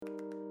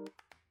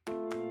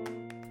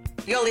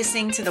You're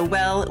listening to the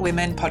Well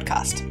Women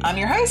podcast. I'm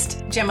your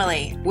host, Gemma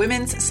Lee,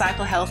 women's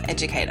cycle health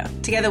educator.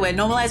 Together, we're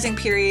normalizing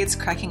periods,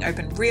 cracking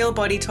open real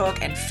body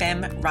talk, and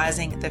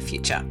fem-rising the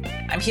future.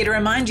 I'm here to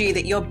remind you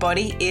that your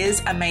body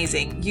is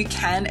amazing. You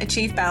can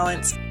achieve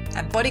balance,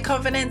 and body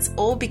confidence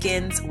all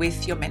begins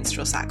with your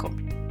menstrual cycle.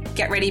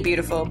 Get ready,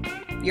 beautiful.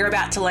 You're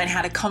about to learn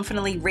how to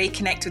confidently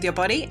reconnect with your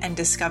body and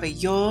discover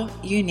your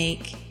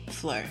unique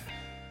flow.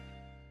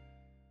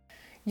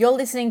 You're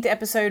listening to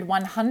episode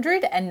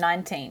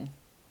 119.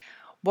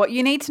 What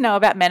you need to know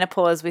about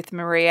menopause with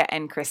Maria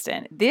and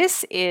Kristin.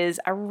 This is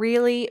a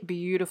really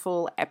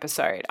beautiful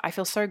episode. I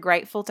feel so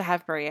grateful to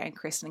have Maria and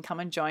Kristin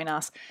come and join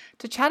us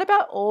to chat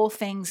about all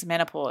things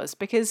menopause,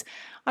 because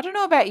I don't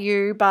know about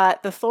you,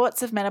 but the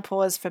thoughts of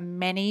menopause for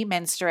many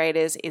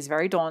menstruators is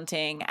very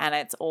daunting and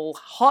it's all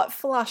hot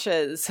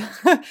flushes.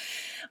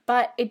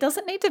 But it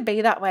doesn't need to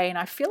be that way. And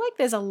I feel like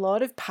there's a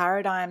lot of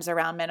paradigms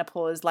around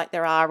menopause like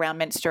there are around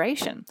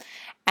menstruation.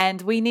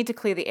 And we need to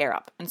clear the air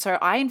up. And so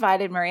I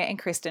invited Maria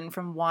and Kristin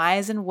from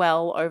Wise and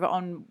Well over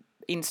on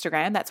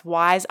Instagram. That's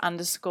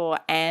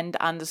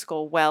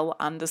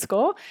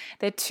wise_and_well_.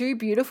 They're two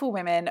beautiful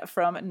women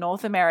from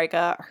North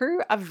America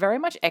who are very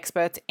much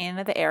experts in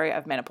the area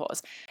of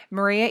menopause.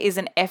 Maria is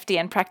an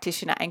FDN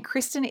practitioner and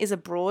Kristin is a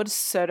board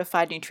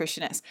certified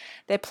nutritionist.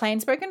 They're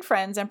plain-spoken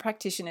friends and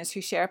practitioners who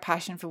share a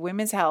passion for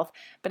women's health,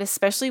 but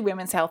especially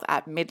women's health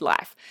at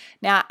midlife.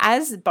 Now,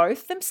 as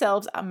both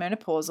themselves are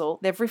menopausal,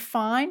 they've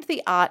refined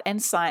the art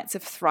and science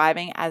of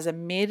thriving as a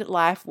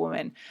midlife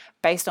woman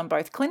based on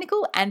both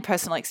clinical and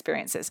personal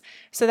experiences.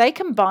 So they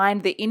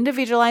combined the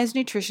individualized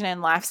nutrition and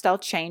lifestyle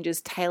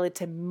changes tailored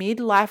to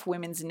midlife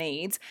women's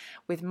needs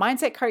with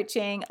mindset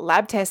coaching,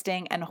 lab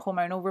testing, and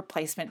hormonal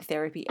replacement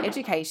therapy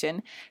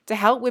education to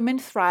help women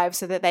thrive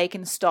so that they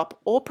can stop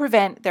or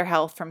prevent their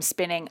health from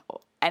spinning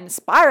and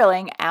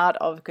spiraling out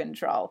of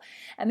control.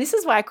 And this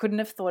is why I couldn't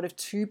have thought of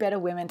two better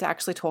women to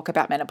actually talk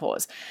about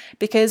menopause,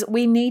 because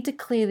we need to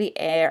clear the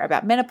air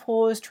about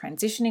menopause,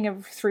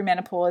 transitioning through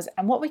menopause,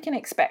 and what we can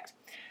expect.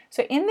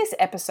 So in this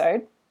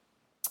episode,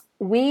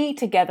 we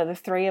together, the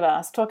three of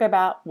us, talk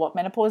about what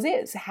menopause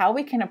is, how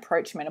we can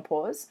approach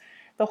menopause,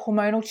 the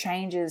hormonal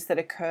changes that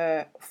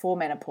occur for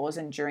menopause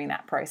and during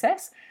that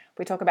process.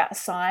 We talk about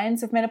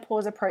signs of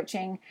menopause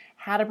approaching,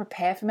 how to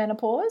prepare for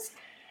menopause,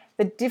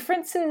 the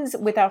differences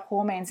with our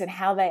hormones and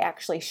how they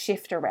actually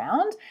shift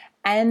around.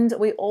 And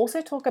we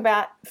also talk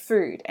about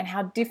food and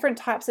how different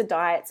types of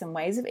diets and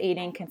ways of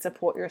eating can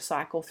support your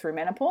cycle through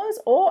menopause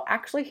or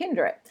actually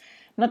hinder it.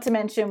 Not to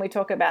mention, we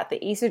talk about the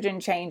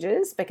estrogen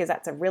changes, because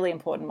that's a really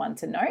important one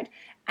to note,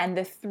 and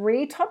the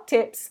 3 top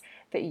tips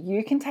that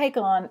you can take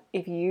on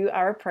if you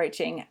are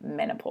approaching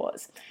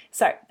menopause.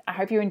 So I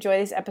hope you enjoy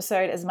this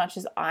episode as much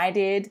as I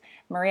did.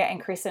 Maria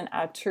and Kristin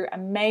are two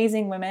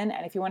amazing women,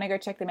 and if you want to go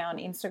check them out on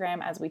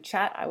Instagram as we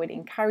chat, I would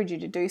encourage you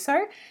to do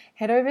so.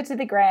 Head over to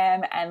the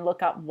gram and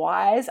look up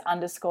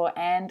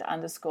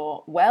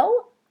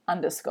wise_and_well_,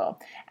 and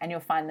you'll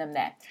find them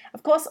there.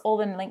 Of course, all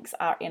the links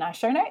are in our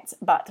show notes,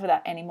 but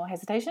without any more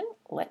hesitation,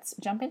 let's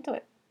jump into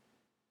it.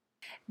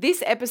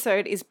 This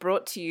episode is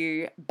brought to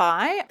you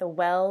by the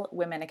Well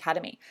Women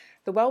Academy.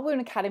 The Well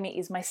Women Academy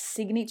is my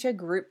signature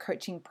group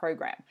coaching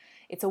program.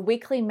 It's a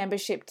weekly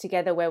membership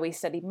together where we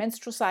study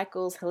menstrual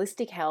cycles,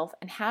 holistic health,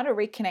 and how to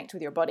reconnect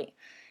with your body.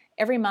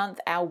 Every month,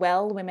 our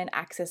Well Women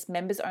access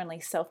members-only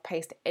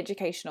self-paced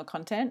educational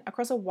content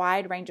across a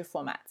wide range of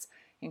formats,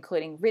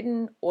 including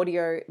written,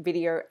 audio,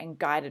 video, and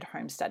guided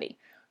home study.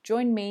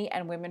 Join me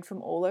and women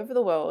from all over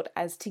the world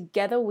as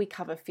together we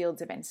cover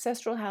fields of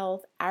ancestral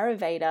health,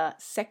 Ayurveda,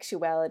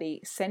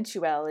 sexuality,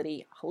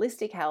 sensuality,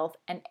 holistic health,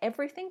 and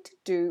everything to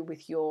do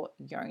with your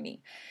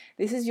yoni.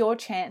 This is your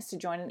chance to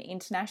join an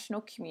international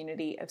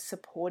community of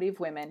supportive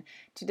women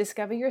to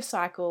discover your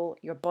cycle,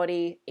 your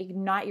body,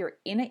 ignite your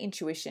inner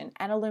intuition,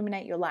 and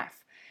illuminate your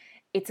life.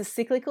 It's a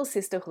cyclical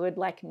sisterhood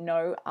like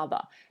no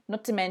other.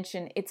 Not to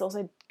mention, it's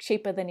also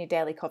cheaper than your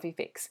daily coffee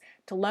fix.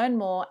 To learn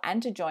more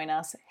and to join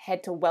us,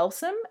 head to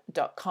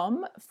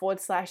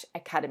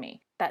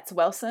wellsome.com/academy. That's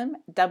Wellsome,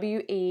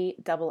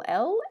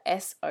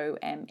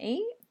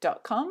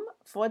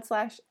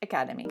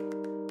 WELLSOME.com/academy.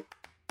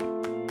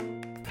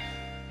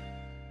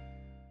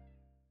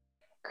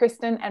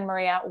 Kristin and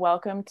Maria,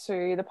 welcome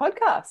to the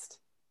podcast.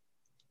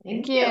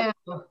 Thank you.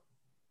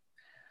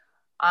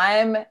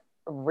 I'm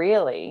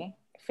really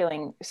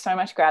feeling so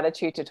much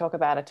gratitude to talk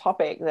about a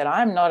topic that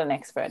I'm not an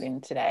expert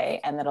in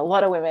today and that a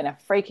lot of women are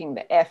freaking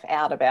the F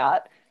out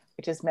about,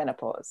 which is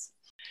menopause.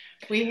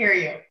 We hear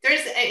you.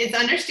 It's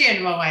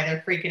understandable why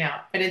they're freaking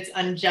out, but it's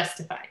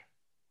unjustified.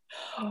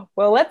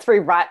 Well, let's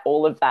rewrite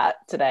all of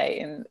that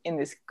today in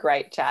this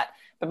great chat.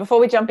 But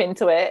before we jump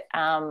into it,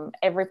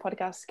 every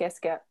podcast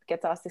guest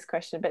gets asked this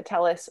question, but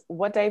tell us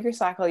what day of your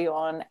cycle you're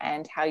on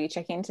and how you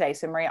check in today.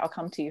 So Maria, I'll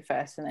come to you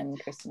first and then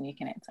Kristin, you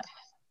can answer.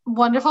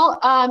 Wonderful.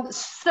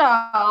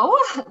 So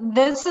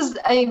this is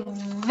a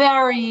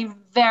very,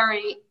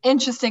 very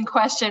interesting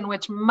question,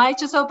 which might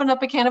just open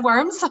up a can of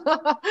worms.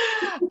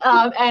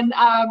 And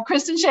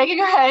Kristin shaking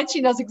her head.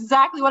 She knows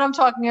exactly what I'm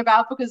talking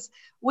about because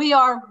we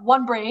are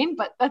one brain,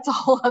 but that's a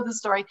whole other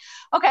story.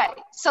 Okay,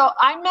 so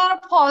I'm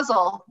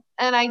menopausal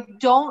and I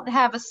don't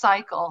have a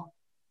cycle,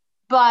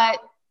 but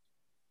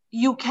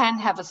you can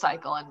have a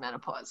cycle in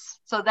menopause.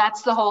 So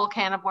that's the whole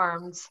can of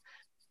worms.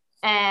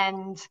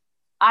 And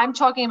I'm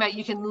talking about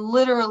you can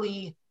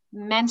literally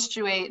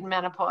menstruate in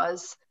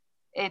menopause.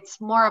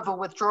 It's more of a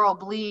withdrawal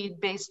bleed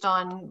based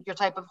on your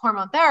type of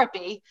hormone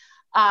therapy.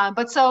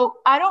 But so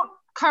I don't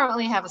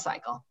currently have a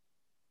cycle.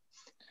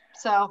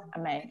 So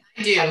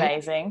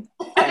amazing.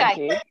 Thank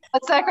you.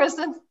 What's that,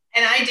 Kristin?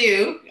 And I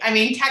do. I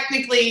mean,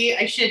 technically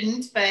I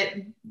shouldn't, but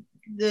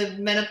the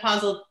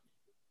menopausal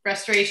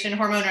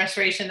hormone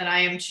restoration that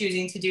I am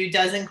choosing to do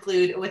does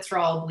include a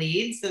withdrawal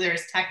bleed. So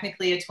there's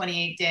technically a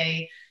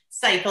 28-day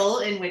cycle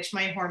in which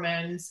my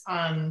hormones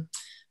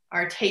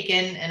are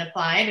taken and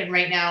applied. And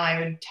right now I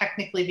would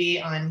technically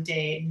be on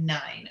day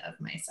 9 of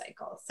my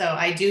cycle. So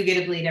I do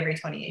get a bleed every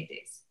 28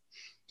 days.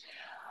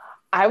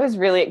 I was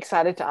really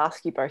excited to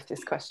ask you both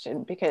this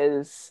question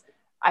because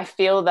I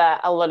feel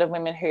that a lot of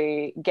women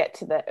who get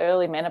to the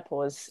early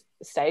menopause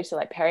stage, so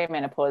like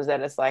perimenopause,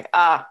 that it's like,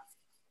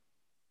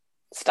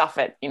 stuff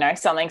it,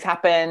 something's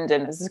happened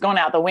and it's gone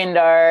out the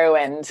window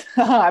and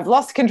I've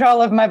lost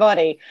control of my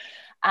body.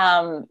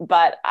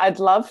 But I'd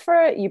love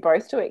for you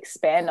both to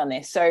expand on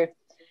this. So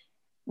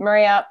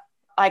Maria,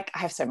 I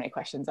have so many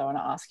questions I want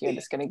to ask you. I'm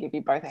just going to give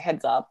you both a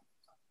heads up.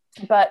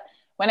 But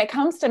when it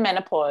comes to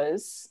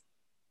menopause,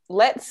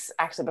 let's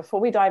actually, before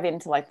we dive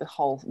into like the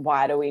whole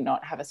why do we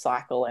not have a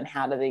cycle and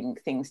how do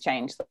things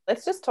change,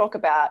 let's just talk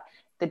about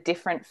the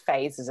different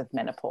phases of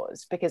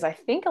menopause, because I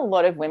think a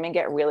lot of women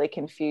get really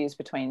confused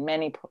between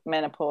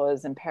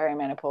menopause and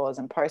perimenopause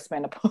and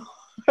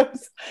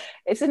postmenopause.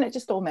 Isn't it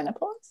just all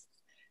menopause?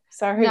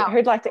 So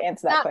who'd like to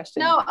answer that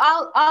question? No,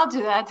 I'll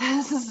do that.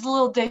 This is a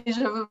little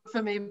deja vu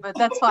for me, but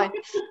that's fine.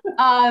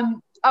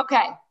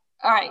 Okay.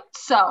 All right.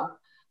 So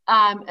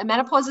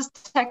menopause is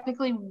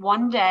technically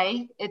one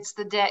day. It's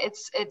the day.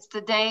 It's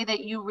the day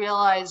that you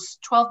realize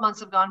 12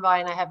 months have gone by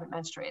and I haven't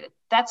menstruated.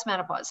 That's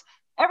menopause.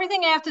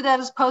 Everything after that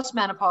is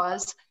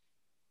postmenopause.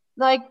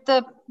 Like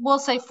we'll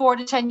say 4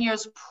 to 10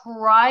 years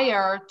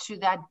prior to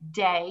that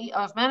day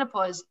of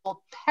menopause,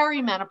 well,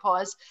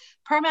 perimenopause.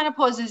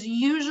 Perimenopause is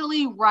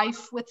usually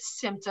rife with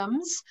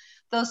symptoms.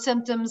 Those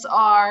symptoms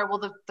are, well,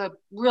 the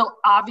real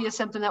obvious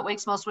symptom that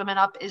wakes most women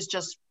up is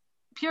just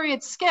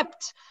period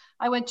skipped.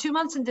 I went 2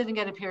 months and didn't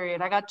get a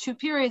period. I got 2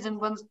 periods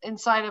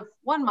inside of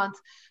 1 month.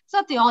 It's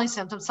not the only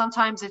symptom.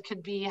 Sometimes it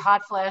could be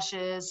hot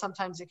flashes.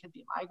 Sometimes it could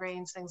be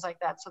migraines, things like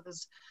that. So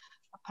there's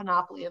a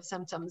panoply of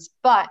symptoms.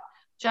 But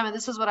Gemma,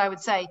 this is what I would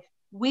say.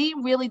 We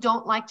really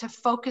don't like to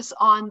focus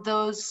on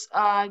those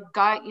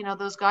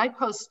those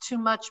guideposts too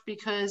much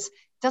because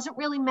it doesn't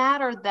really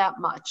matter that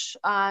much.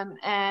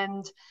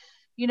 And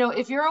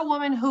if you're a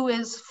woman who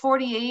is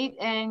 48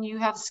 and you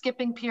have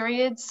skipping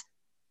periods,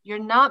 you're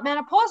not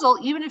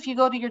menopausal, even if you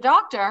go to your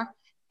doctor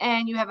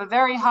and you have a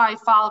very high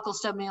follicle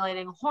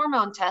stimulating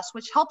hormone test,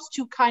 which helps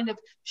to kind of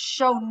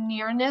show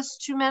nearness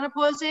to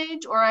menopause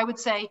age. Or I would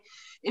say,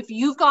 if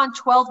you've gone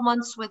 12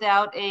 months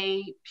without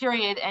a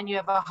period and you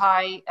have a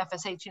high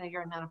FSH,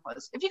 you're in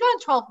menopause. If you've gone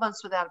 12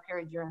 months without a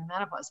period, you're in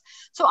menopause.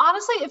 So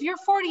honestly, if you're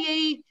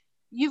 48,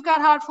 you've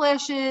got hot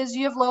flashes,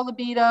 you have low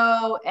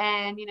libido,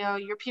 and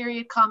your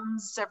period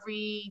comes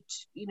every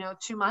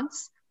 2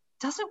 months,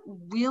 doesn't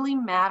really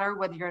matter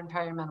whether you're in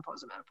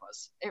perimenopause or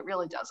menopause. It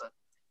really doesn't.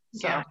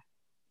 So. Yeah.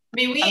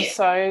 I'm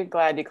so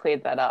glad you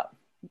cleared that up.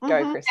 Go,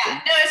 Kristin.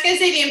 Yeah. No, I was going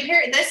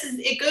to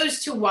say it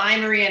goes to why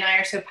Maria and I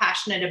are so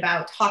passionate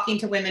about talking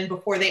to women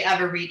before they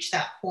ever reach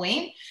that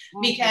point,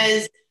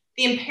 because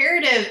the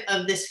imperative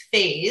of this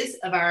phase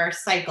of our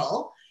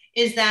cycle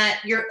is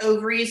that your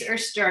ovaries are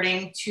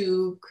starting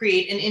to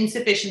create an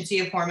insufficiency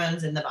of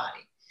hormones in the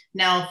body.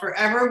 Now, for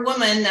every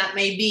woman, that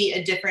may be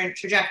a different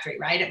trajectory,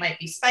 right? It might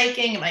be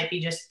spiking. It might be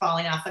just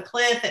falling off a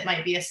cliff. It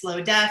might be a slow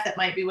death. It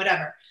might be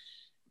whatever.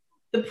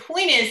 The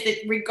point is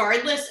that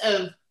regardless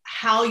of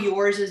how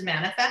yours is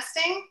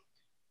manifesting,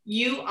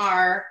 you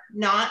are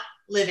not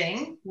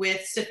living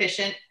with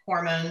sufficient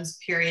hormones,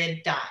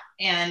 period, dot.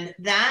 And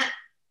that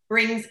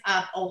brings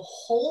up a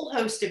whole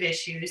host of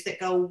issues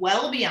that go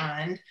well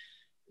beyond,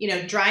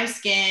 dry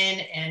skin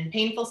and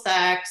painful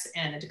sex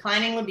and a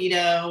declining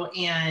libido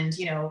and,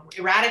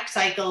 erratic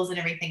cycles and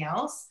everything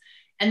else.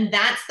 And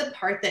that's the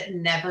part that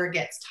never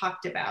gets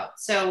talked about.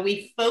 So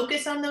we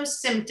focus on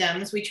those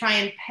symptoms. We try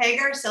and peg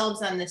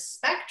ourselves on this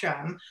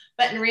spectrum,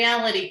 but in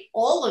reality,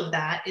 all of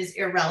that is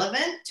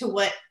irrelevant to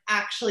what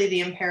actually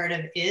the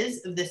imperative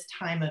is of this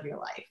time of your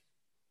life.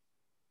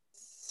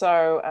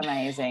 So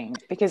amazing,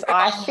 because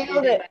I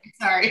feel that,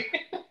 sorry.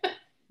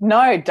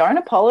 No, don't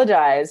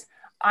apologize.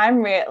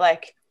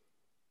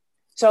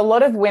 So a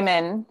lot of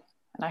women,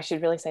 and I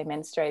should really say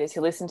menstruators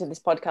who listen to this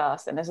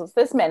podcast, and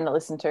there's men that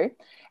listen to,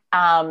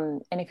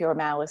 and if you're a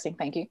male listening,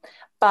 thank you.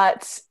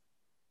 But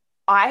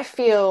I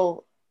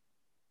feel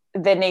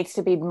there needs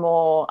to be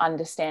more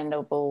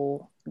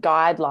understandable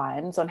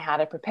guidelines on how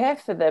to prepare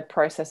for the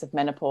process of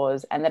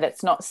menopause, and that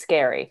it's not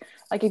scary.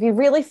 Like, if you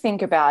really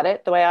think about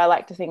it, the way I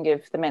like to think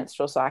of the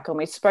menstrual cycle, and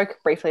we spoke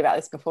briefly about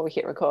this before we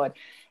hit record,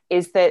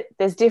 is that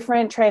there's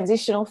different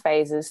transitional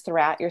phases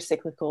throughout your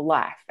cyclical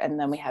life. And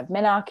then we have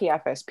menarche, our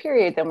first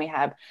period, then we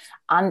have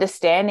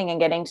understanding and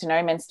getting to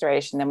know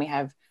menstruation, then we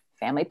have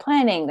family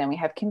planning, then we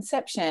have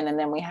conception, and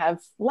then we have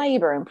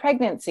labor and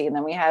pregnancy, and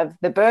then we have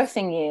the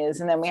birthing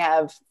years, and then we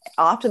have,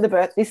 after the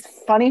birth, this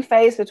funny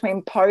phase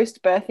between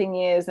post birthing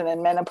years and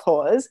then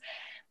menopause.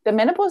 The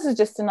menopause is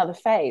just another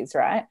phase,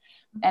 right?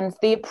 And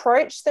the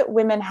approach that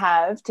women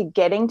have to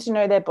getting to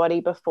know their body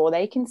before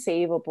they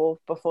conceive or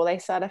before they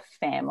start a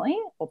family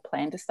or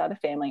plan to start a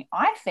family,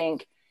 I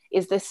think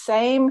is the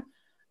same,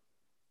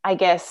 I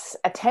guess,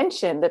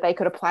 attention that they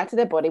could apply to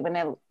their body when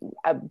they're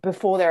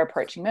before they're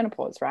approaching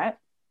menopause, right?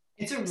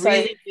 It's a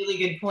really, really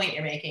good point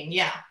you're making.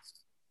 Yeah.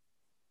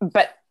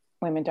 But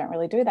women don't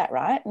really do that,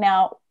 right?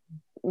 Now,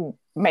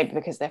 maybe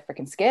because they're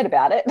freaking scared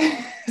about it.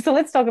 So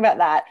let's talk about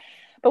that.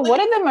 But what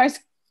are the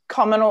most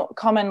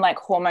common like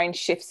hormone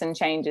shifts and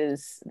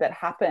changes that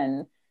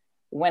happen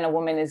when a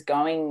woman is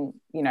going,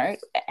 you know,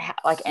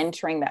 like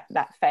entering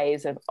that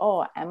phase of,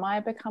 oh, am I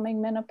becoming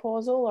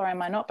menopausal or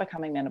am I not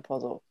becoming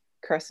menopausal?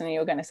 Kristin,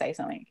 you're going to say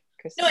something.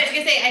 Kristin. No, I was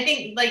gonna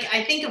say,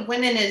 I think of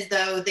women as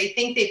though they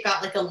think they've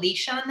got like a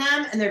leash on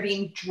them and they're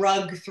being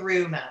drugged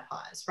through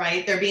menopause,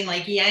 right? They're being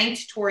like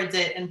yanked towards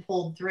it and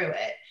pulled through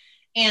it.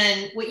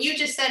 And what you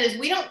just said is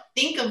we don't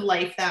think of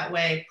life that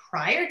way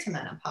prior to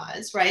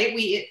menopause, right?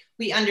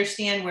 We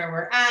understand where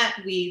we're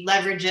at, we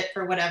leverage it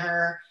for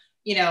whatever,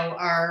 you know,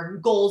 our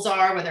goals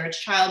are, whether it's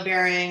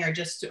childbearing or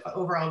just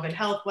overall good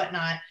health,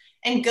 whatnot.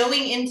 And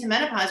going into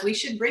menopause, we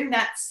should bring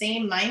that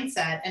same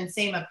mindset and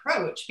same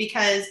approach,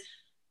 because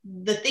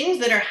the things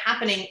that are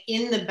happening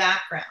in the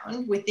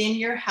background within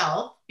your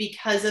health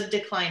because of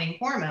declining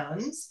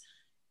hormones,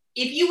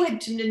 if you had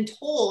been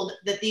told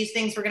that these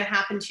things were going to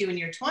happen to you in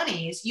your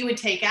 20s, you would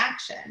take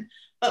action.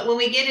 But when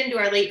we get into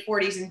our late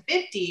 40s and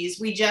 50s,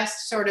 we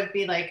just sort of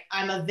be like,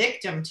 I'm a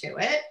victim to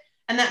it.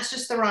 And that's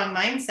just the wrong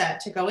mindset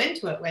to go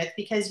into it with,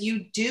 because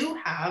you do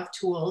have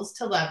tools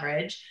to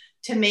leverage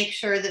to make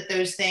sure that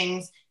those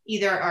things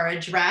either are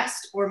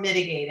addressed or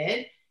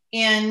mitigated.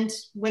 And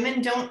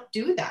women don't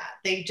do that.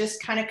 They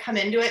just kind of come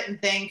into it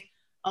and think,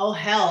 oh,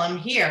 hell, I'm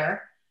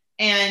here.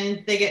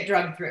 And they get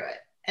drugged through it.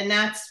 And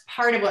that's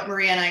part of what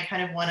Maria and I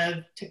kind of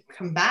want to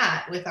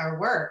combat with our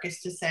work, is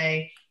to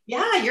say,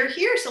 yeah, you're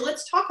here. So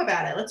let's talk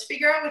about it. Let's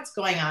figure out what's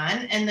going on.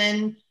 And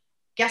then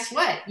guess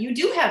what? You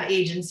do have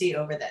agency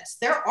over this.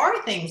 There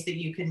are things that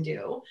you can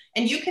do,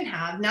 and you can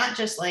have not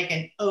just like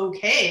an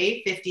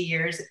okay 50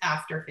 years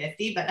after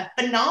 50, but a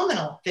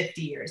phenomenal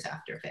 50 years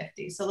after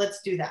 50. So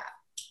let's do that.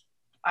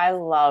 I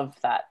love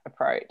that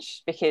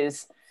approach,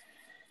 because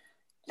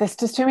there's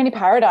just too many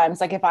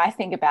paradigms. Like, if I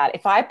think about,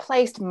 if I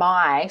placed so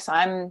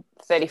I'm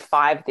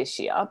 35 this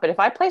year, but if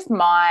I placed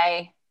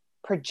my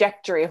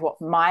trajectory of what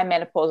my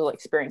menopausal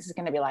experience is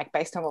going to be like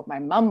based on what my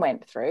mum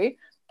went through,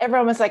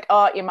 everyone was like,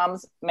 oh, your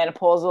mum's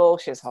menopausal,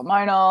 she's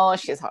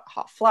hormonal, she's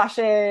hot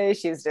flushes,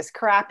 she's just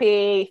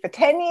crappy. For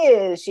 10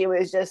 years, she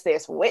was just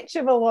this witch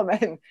of a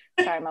woman.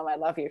 Sorry, Mum, I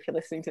love you if you're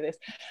listening to this.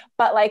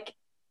 But like,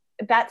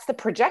 that's the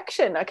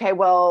projection. Okay,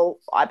 well,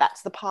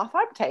 that's the path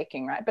I'm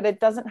taking, right? But it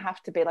doesn't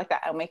have to be like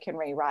that, and we can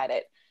rewrite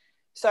it.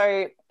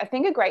 So I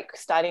think a great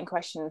starting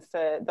question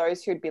for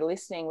those who'd be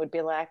listening would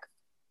be like,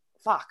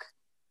 fuck,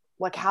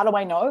 like, how do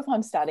I know if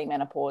I'm starting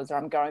menopause or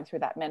I'm going through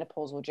that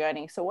menopausal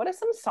journey? So what are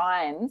some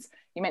signs?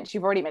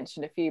 You've already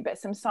mentioned a few, but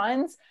some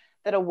signs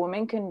that a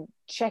woman can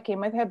check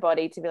in with her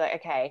body to be like,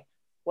 okay,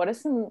 what are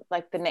some,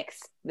 like, the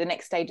next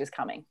stage is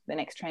coming, the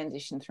next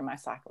transition through my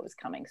cycle is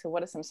coming. So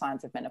what are some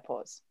signs of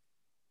menopause?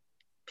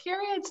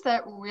 Periods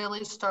that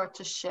really start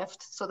to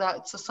shift. So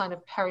that's a sign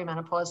of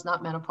perimenopause,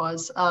 not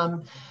menopause.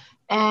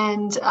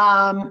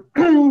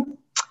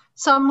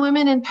 Some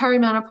women in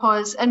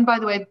perimenopause, and by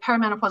the way,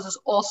 perimenopause is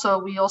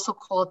we also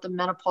call it the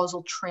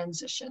menopausal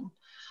transition.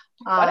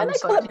 Why don't they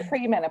call it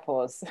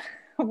premenopause?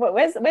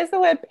 Where's the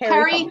word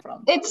peri come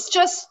from? It's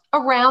just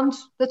around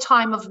the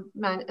time of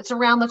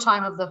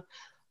the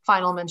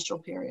final menstrual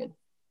period.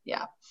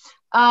 Yeah.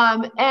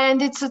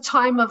 And it's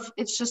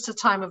just a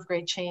time of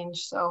great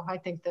change. So I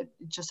think that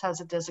it just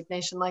has a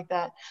designation like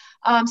that.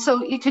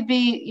 So it could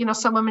be,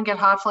 some women get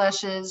hot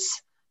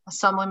flashes,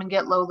 some women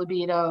get low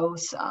libido,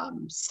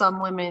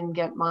 some women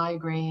get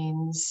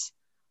migraines,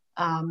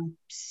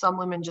 some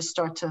women just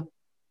start to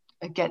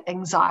get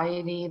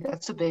anxiety.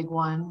 That's a big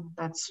one.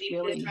 That's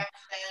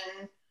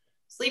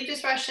sleep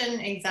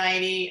disruption,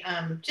 anxiety,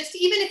 just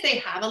even if they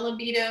have a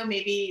libido,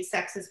 maybe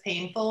sex is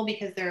painful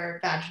because their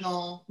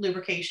vaginal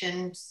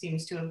lubrication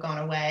seems to have gone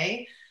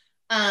away.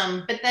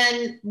 But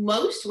then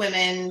most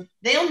women,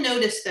 they'll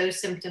notice those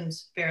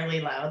symptoms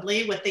fairly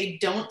loudly. What they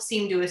don't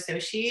seem to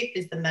associate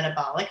is the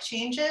metabolic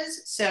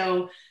changes.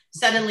 So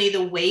suddenly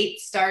the weight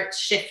starts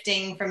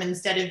shifting from,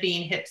 instead of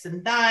being hips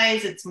and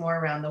thighs, it's more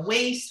around the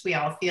waist. We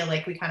all feel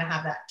like we kind of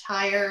have that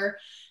tire.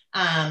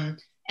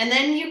 And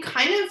then you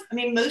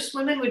most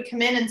women would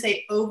come in and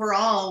say,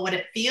 overall, what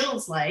it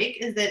feels like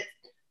is that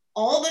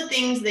all the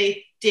things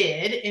they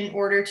did in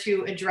order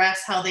to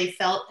address how they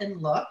felt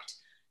and looked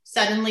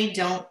suddenly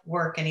don't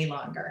work any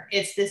longer.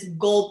 It's this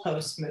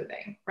goalpost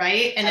moving,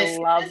 right? And I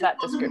love that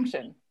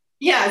description.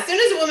 Yeah, as soon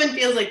as a woman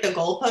feels like the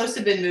goalposts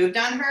have been moved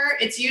on her,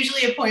 it's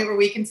usually a point where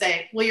we can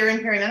say, well, you're in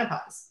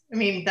perimenopause. I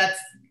mean, that's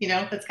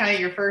kind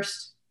of your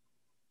first,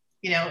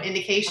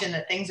 indication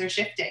that things are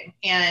shifting.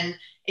 And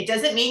it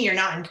doesn't mean you're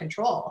not in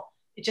control.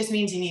 It just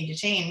means you need to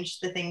change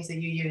the things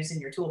that you use in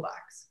your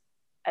toolbox.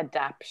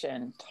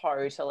 Adaption,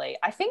 totally.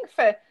 I think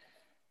for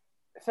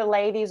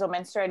ladies or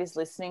menstruators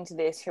listening to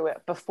this who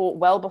are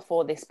well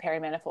before this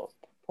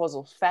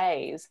perimenopausal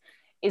phase,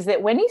 is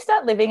that when you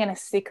start living in a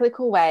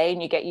cyclical way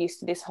and you get used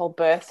to this whole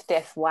birth,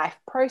 death, life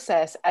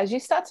process, as you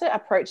start to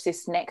approach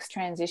this next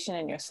transition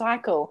in your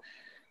cycle,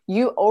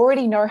 you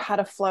already know how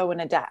to flow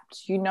and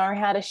adapt. You know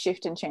how to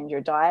shift and change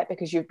your diet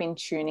because you've been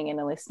tuning in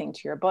and listening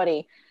to your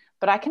body.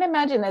 But I can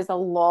imagine there's a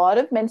lot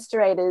of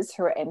menstruators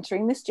who are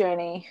entering this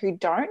journey who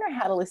don't know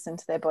how to listen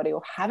to their body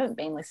or haven't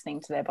been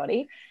listening to their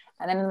body.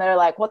 And then they're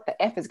like, what the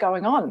F is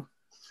going on?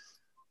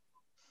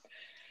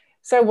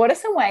 So what are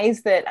some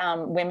ways that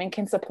women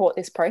can support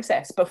this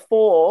process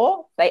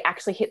before they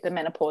actually hit the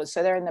menopause?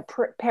 So they're in the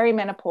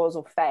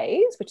perimenopausal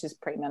phase, which is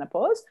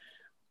premenopause.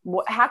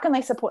 How can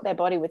they support their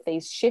body with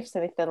these shifts?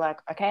 And if they're like,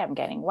 okay, I'm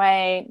gaining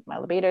weight, my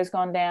libido's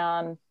gone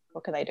down,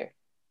 what can they do?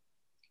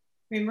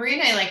 Maria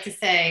and I like to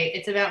say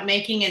it's about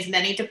making as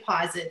many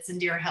deposits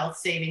into your health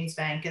savings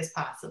bank as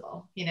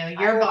possible.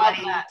 Your body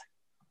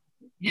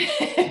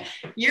can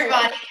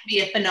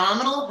be a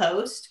phenomenal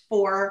host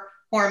for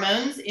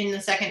hormones in the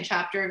second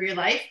chapter of your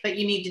life, but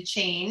you need to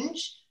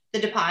change the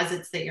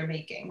deposits that you're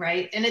making,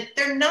 right? And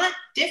they're not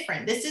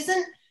different. This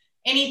isn't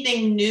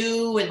anything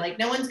new, and like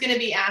no one's going to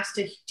be asked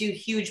to do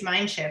huge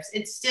mind shifts.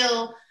 It's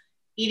still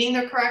eating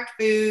the correct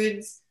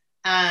foods,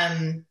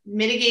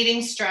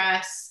 mitigating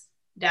stress,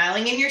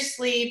 dialing in your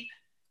sleep.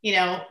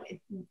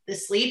 The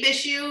sleep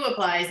issue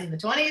applies in the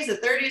 20s, the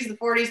 30s, the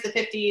 40s,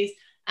 the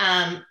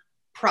 50s,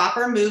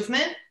 proper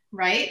movement,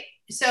 right?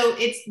 So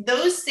it's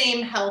those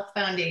same health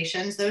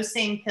foundations, those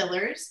same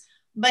pillars,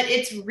 but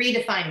it's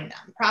redefining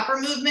them. Proper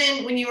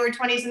movement when you were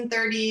 20s and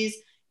 30s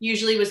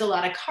usually was a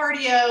lot of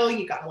cardio.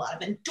 You got a lot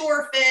of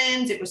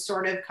endorphins. It was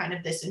sort of kind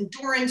of this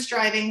endurance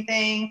driving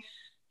thing.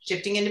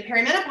 Shifting into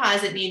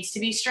perimenopause, it needs to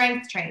be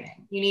strength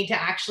training. You need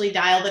to actually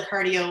dial the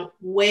cardio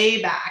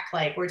way back.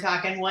 Like we're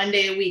talking 1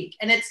 day a week.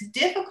 And it's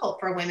difficult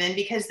for women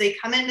because they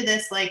come into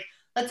this, like,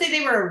 let's say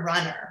they were a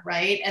runner,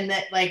 right? And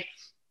that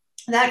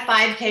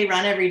 5K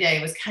run every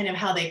day was kind of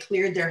how they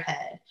cleared their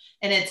head.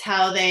 And it's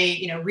how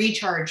they,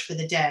 recharged for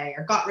the day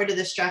or got rid of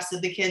the stress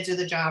of the kids or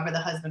the job or the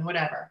husband,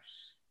 whatever.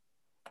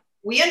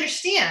 We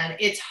understand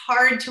it's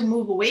hard to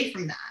move away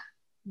from that,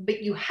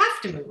 but you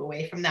have to move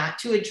away from that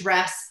to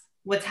address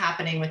what's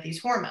happening with these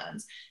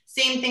hormones.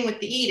 Same thing with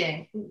the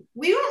eating.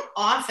 We don't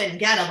often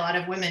get a lot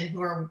of women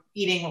who are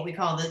eating what we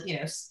call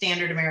the,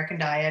 standard American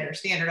diet or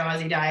standard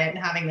Aussie diet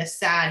and having this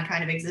sad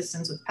kind of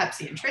existence with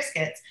Pepsi and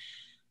Triscuits.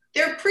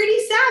 They're pretty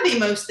savvy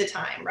most of the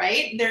time,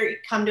 right? They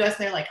come to us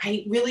and they're like, I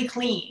eat really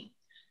clean.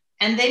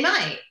 And they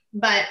might,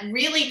 but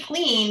really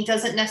clean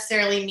doesn't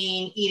necessarily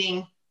mean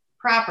eating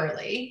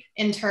properly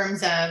in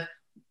terms of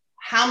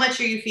how much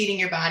are you feeding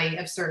your body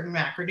of certain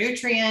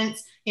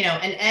macronutrients.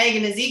 An egg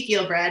and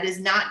Ezekiel bread is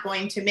not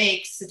going to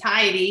make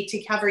satiety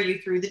to cover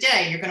you through the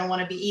day. You're going to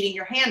want to be eating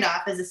your hand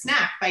off as a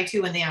snack by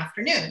 2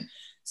 p.m.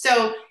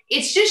 So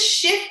it's just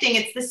shifting.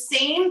 It's the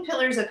same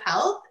pillars of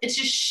health. It's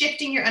just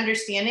shifting your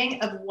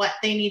understanding of what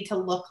they need to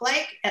look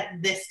like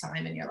at this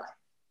time in your life.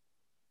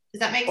 Does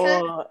that make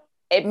sense?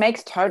 It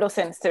makes total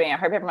sense to me. I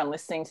hope everyone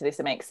listening to this,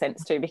 it makes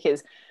sense too,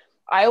 because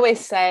I always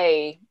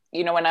say,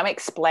 when I'm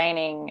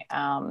explaining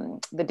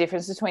the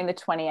difference between the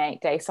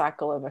 28-day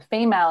cycle of a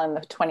female and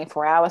the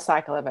 24-hour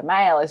cycle of a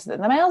male, is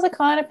that the males are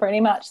kind of pretty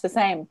much the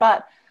same.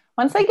 But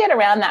once they get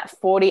around that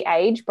 40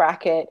 age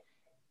bracket,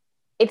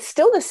 it's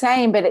still the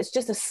same, but it's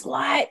just a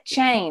slight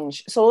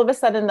change. So all of a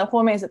sudden, the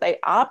hormones that they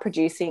are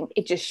producing,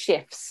 it just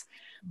shifts.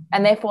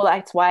 And therefore,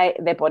 that's why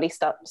their body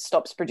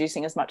stops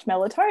producing as much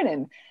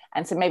melatonin.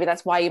 And so maybe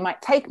that's why you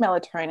might take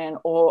melatonin,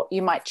 or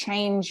you might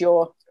change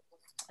your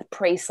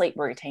pre-sleep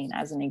routine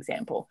as an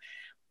example.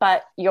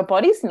 But your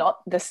body's not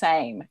the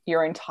same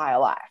your entire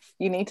life.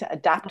 You need to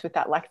adapt with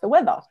that, like the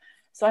weather.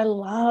 So I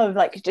love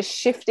just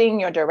shifting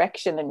your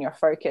direction and your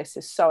focus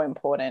is so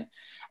important.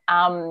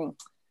 I'm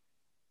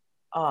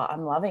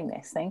loving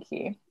this. Thank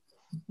you.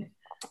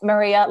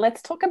 Maria,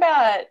 let's talk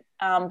about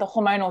the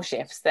hormonal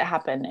shifts that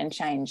happen and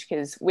change,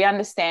 because we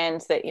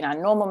understand that in our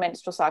normal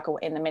menstrual cycle,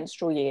 in the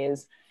menstrual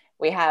years,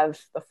 we have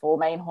the 4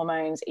 main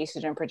hormones: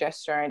 estrogen,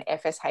 progesterone,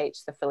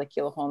 FSH, the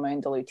follicular hormone,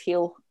 the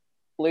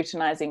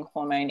luteinizing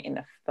hormone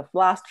in the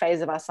last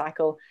phase of our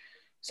cycle.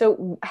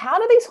 So how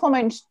do these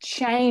hormones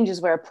change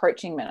as we're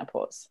approaching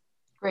menopause?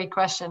 Great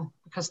question,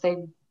 because they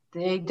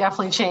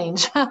definitely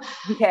change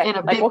yeah, in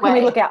a big way. What can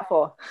we look out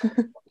for?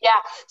 Yeah.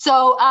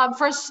 So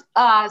first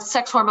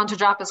sex hormone to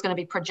drop is going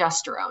to be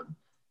progesterone.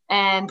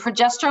 And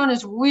progesterone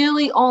is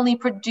really only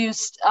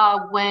produced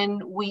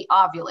when we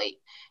ovulate.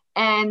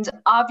 And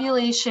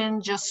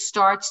ovulation just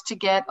starts to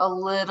get a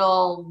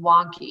little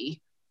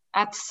wonky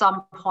at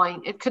some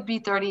point. It could be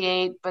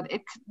 38, but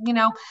it,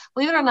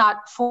 believe it or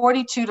not,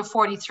 42 to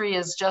 43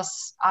 is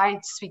just, I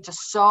speak to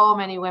so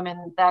many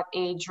women that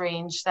age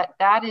range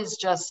that is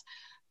just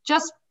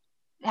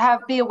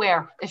be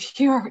aware if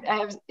you're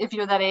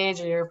that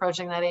age or you're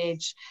approaching that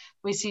age.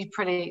 We see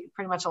pretty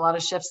much a lot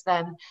of shifts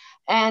then.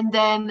 And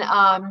then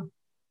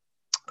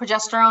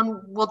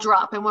progesterone will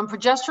drop. And when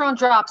progesterone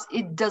drops,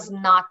 it does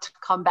not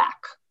come back.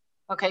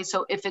 Okay,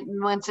 so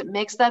once it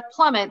makes that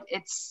plummet,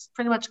 it's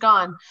pretty much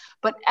gone.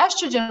 But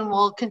estrogen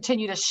will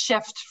continue to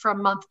shift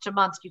from month to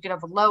month. You could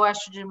have a low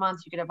estrogen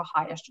month, you could have a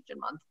high estrogen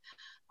month.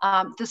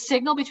 The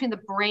signal between the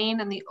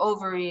brain and the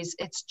ovaries,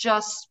 it's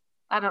just,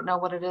 I don't know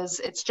what it is.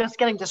 It's just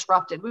getting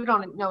disrupted. We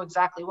don't know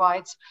exactly why.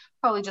 It's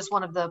probably just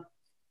one of the,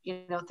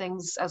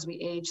 things as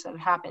we age that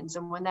happens.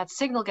 And when that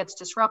signal gets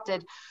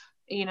disrupted,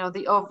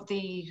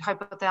 the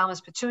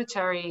hypothalamus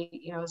pituitary,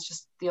 it's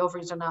just the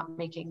ovaries are not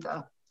making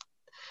the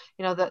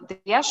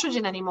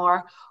estrogen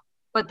anymore.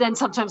 But then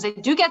sometimes they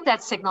do get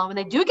that signal. When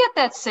they do get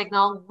that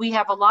signal, we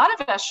have a lot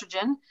of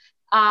estrogen,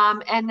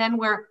 and then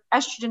we're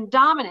estrogen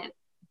dominant,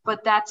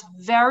 but that's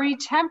very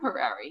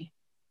temporary.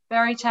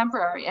 Very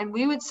temporary. And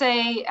we would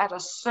say at a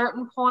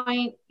certain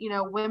point,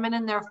 women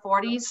in their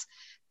 40s,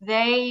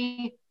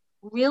 they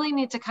really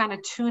need to kind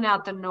of tune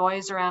out the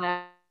noise around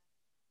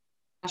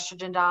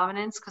estrogen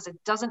dominance, because it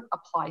doesn't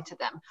apply to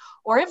them.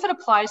 Or if it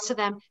applies to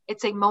them,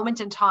 it's a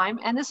moment in time.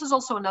 And this is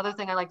also another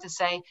thing I like to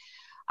say.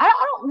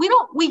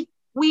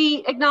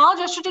 We acknowledge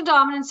estrogen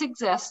dominance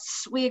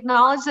exists. We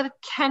acknowledge that it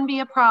can be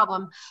a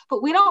problem,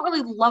 but we don't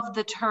really love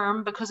the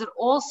term because it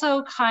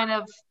also kind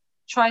of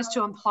tries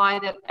to imply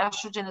that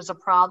estrogen is a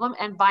problem.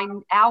 And by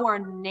our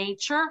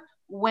nature,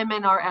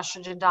 women are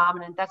estrogen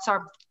dominant. That's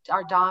our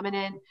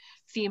dominant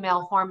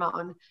female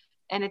hormone.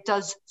 And it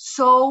does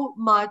so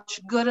much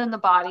good in the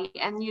body.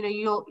 And,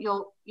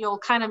 you'll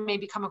kind of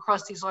maybe come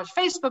across these large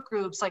Facebook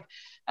groups like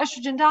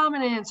estrogen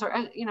dominance or,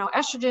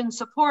 estrogen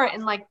support.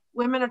 And like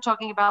women are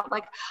talking about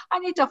like, I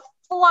need to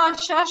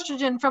flush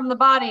estrogen from the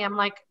body. I'm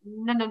like,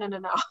 no.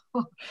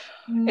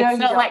 No, it's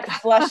not like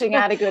flushing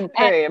out a good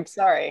poo. I'm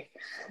sorry.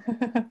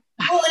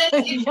 Well,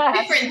 and it's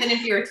different than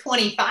if you're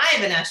 25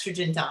 and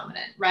estrogen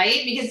dominant,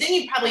 right? Because then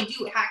you probably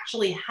do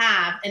actually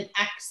have an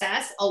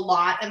excess, a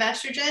lot of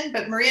estrogen.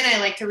 But Maria and I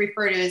like to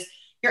refer to as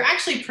you're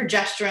actually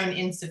progesterone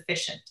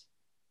insufficient,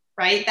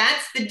 right?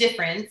 That's the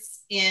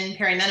difference in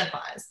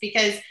perimenopause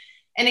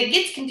and it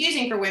gets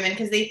confusing for women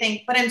because they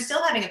think, but I'm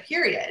still having a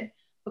period.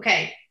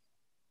 Okay,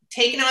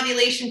 take an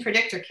ovulation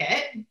predictor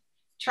kit,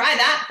 try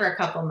that for a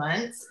couple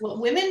months. What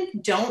women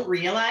don't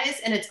realize,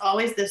 and it's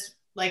always this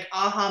like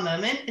aha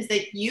moment, is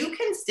that you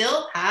can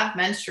still have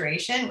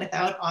menstruation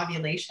without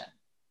ovulation.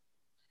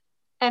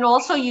 And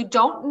also you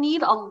don't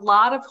need a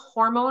lot of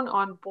hormone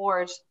on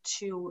board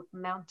to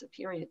mount a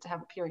period, to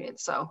have a period.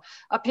 So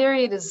a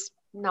period is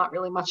not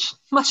really much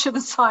of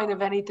a sign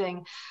of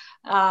anything.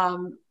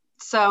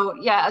 So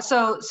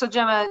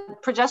Gemma,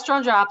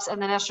 progesterone drops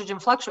and then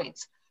estrogen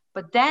fluctuates.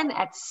 But then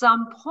at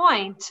some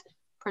point,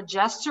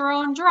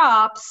 progesterone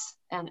drops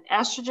and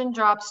estrogen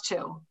drops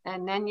too.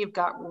 And then you've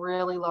got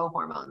really low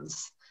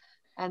hormones.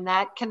 And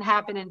that can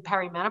happen in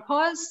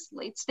perimenopause,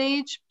 late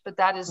stage, but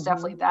that is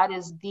definitely, that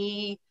is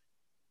the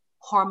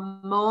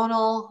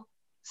hormonal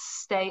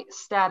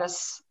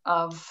status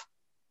of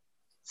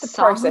the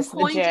some process,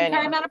 point the in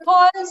journey.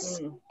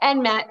 Perimenopause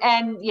and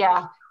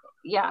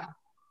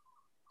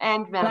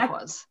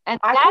menopause. And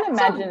I that's can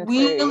imagine a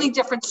really too,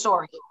 different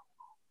story.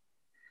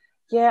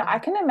 Yeah, I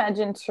can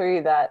imagine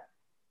too that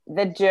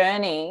the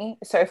journey,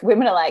 so if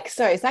women are like,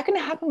 so is that going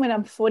to happen when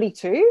I'm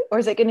 42 or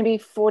is it going to be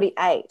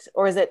 48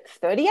 or is it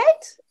 38?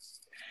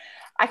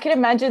 I can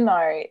imagine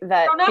though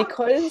that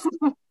because,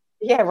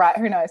 yeah, right,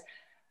 who knows?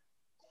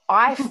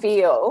 I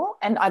feel,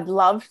 and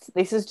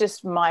this is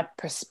just my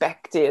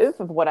perspective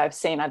of what I've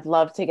seen. I'd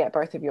love to get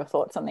both of your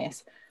thoughts on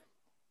this.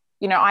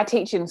 I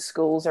teach in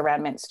schools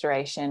around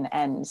menstruation,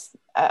 and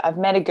I've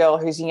met a girl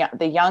who's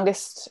the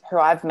youngest who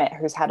I've met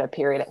who's had her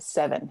period at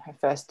 7. Her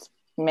first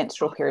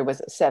menstrual period was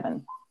at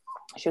 7.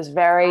 She was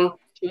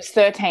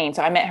 13.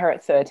 So I met her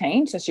at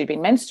 13. So she'd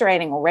been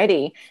menstruating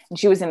already. And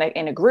she was in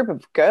a group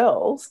of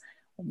girls,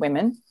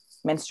 women,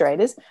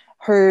 menstruators,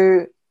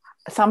 who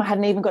some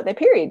hadn't even got their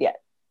period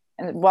yet.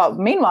 And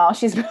meanwhile,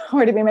 she's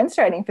already been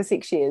menstruating for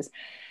 6 years.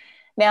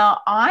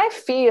 Now, I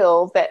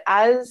feel that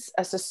as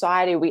a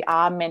society, we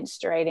are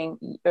menstruating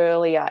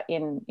earlier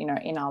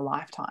in our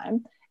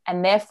lifetime.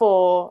 And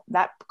therefore,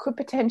 that could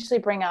potentially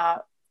bring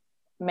our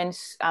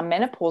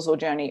menopausal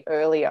journey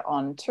earlier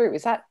on too.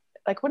 Is that,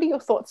 like, what are your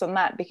thoughts on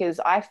that? Because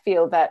I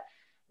feel that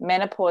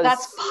menopause...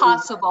 That's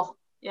possible.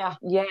 Yeah.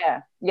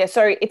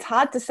 So it's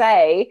hard to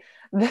say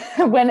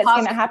when it's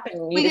going to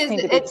happen. You just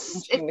need to be in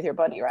tune with your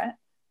body, right?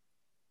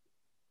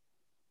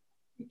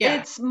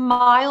 Yeah. It's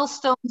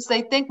milestones.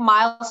 They think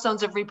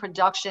milestones of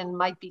reproduction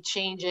might be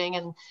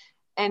changing,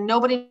 and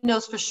nobody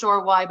knows for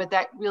sure why, but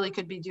that really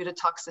could be due to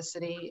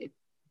toxicity.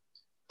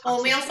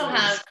 Well, we also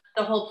have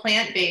the whole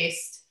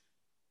plant-based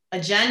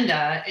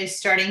agenda is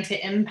starting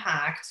to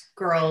impact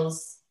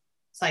girls'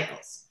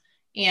 cycles.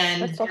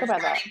 And let's talk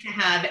about that. To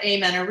have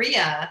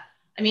amenorrhea.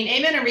 I mean,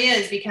 amenorrhea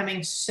is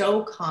becoming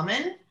so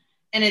common,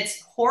 and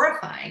it's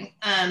horrifying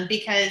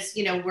because,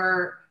 you know,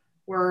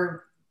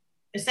 we're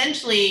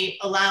essentially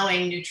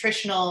allowing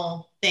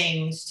nutritional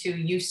things to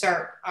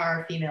usurp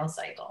our female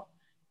cycle.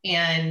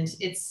 And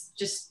it's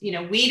just, you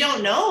know, we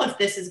don't know if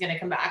this is going to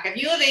come back. If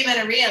you have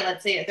amenorrhea,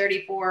 let's say at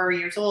 34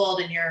 years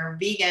old and you're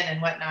vegan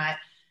and whatnot,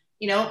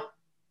 you know,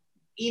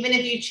 even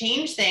if you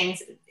change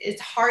things,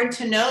 it's hard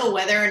to know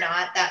whether or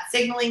not that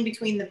signaling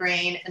between the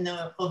brain and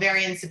the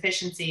ovarian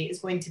sufficiency is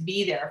going to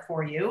be there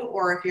for you,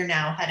 or if you're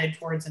now headed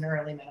towards an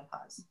early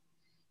menopause.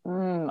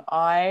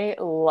 I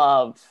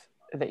love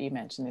that you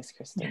mentioned this,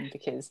 Kristin,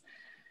 because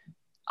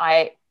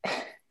my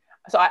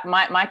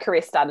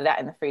career started out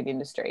in the food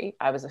industry.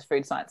 I was a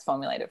food science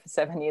formulator for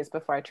 7 years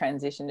before I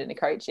transitioned into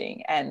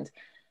coaching, and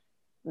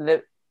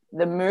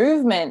the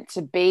movement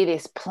to be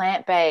this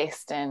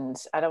plant-based, and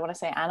I don't want to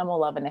say animal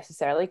lover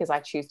necessarily, because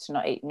I choose to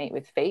not eat meat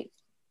with feet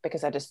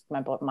because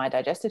my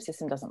digestive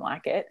system doesn't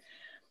like it.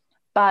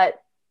 But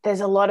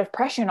there's a lot of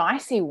pressure, and I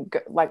see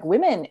like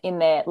women in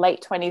their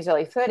late 20s,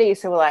 early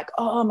 30s who are like,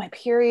 oh, my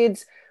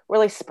period's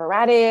really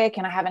sporadic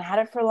and I haven't had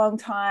it for a long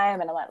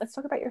time. And I'm like, let's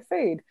talk about your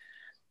food.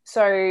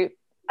 So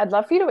I'd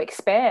love for you to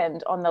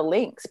expand on the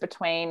links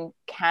between,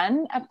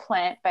 can a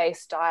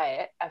plant-based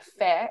diet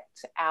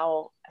affect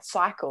our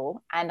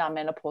cycle and our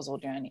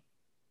menopausal journey?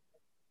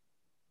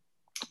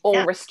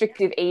 Or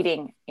restrictive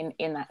eating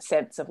in that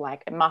sense of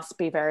like, it must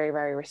be very,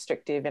 very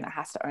restrictive and it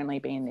has to only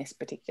be in this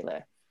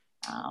particular,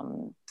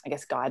 I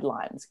guess,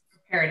 guidelines.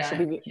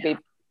 Paradigm.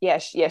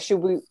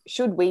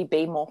 Should we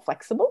be more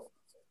flexible?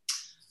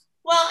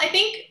 Well, I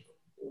think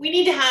we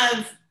need to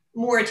have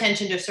more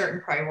attention to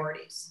certain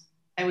priorities.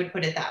 I would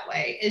put it that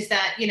way, is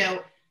that, you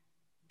know,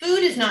 food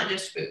is not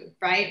just food,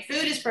 right?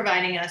 Food is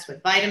providing us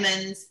with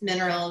vitamins,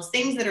 minerals,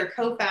 things that are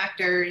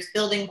cofactors,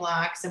 building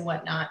blocks and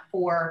whatnot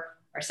for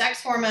our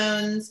sex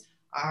hormones,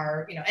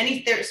 our, you know,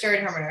 any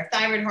steroid hormone, our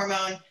thyroid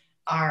hormone,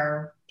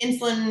 our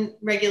insulin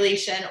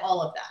regulation,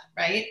 all of that,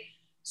 right?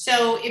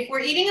 So if we're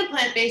eating a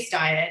plant-based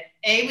diet,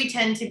 we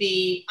tend to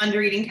be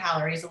under eating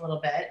calories a little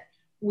bit.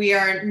 We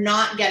are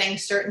not getting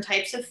certain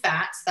types of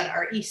fats that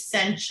are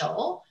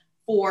essential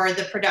for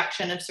the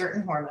production of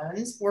certain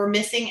hormones. We're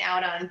missing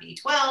out on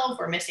B12,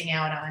 we're missing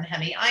out on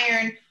heavy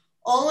iron,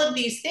 all of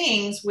these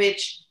things,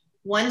 which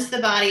once the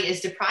body is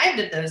deprived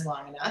of those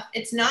long enough,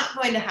 it's not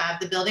going to have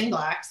the building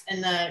blocks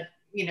and the,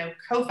 you know,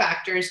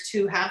 cofactors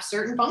to have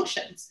certain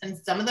functions. And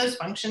some of those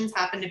functions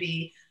happen to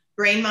be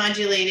brain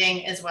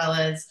modulating as well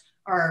as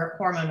our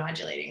hormone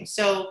modulating.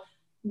 So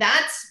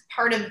that's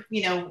part of,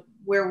 you know,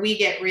 where we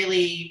get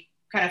really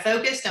kind of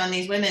focused on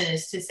these women,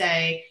 is to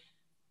say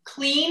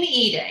clean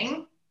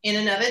eating in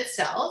and of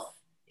itself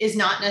is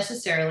not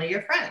necessarily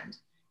your friend.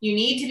 You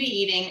need to be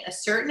eating a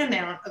certain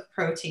amount of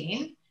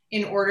protein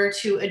in order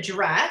to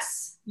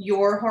address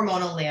your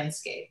hormonal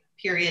landscape,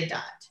 period,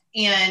 dot.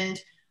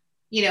 And,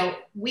 you know,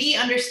 we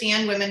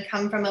understand women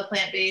come from a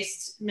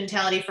plant-based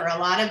mentality for a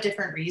lot of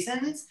different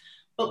reasons,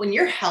 but when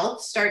your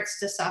health starts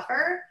to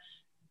suffer,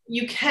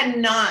 you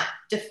cannot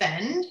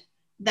defend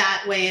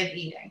that way of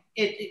eating.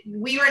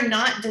 We are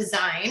not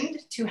designed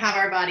to have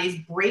our bodies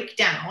break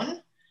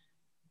down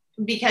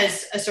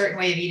because a certain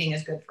way of eating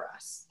is good for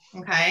us.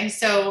 Okay.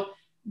 So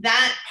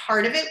that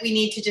part of it, we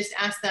need to just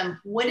ask them,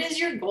 what is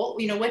your goal?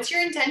 You know, what's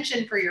your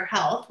intention for your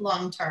health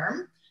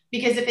long-term?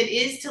 Because if it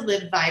is to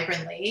live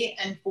vibrantly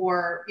and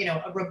for, you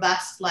know, a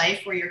robust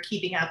life where you're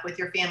keeping up with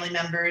your family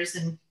members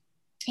and,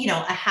 you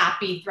know, a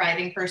happy,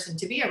 thriving person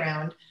to be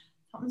around,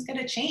 something's going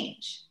to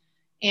change.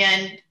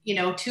 And, you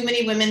know, too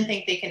many women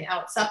think they can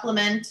out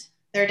supplement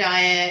their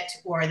diet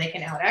or they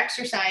can out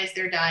exercise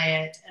their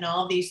diet and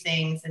all of these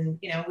things. And,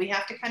 you know, we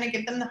have to kind of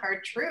give them the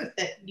hard truth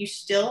that you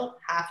still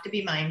have to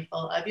be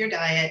mindful of your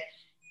diet.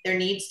 There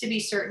needs to be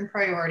certain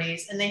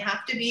priorities and they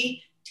have to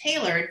be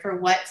tailored for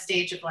what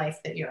stage of life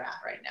that you're at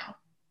right now.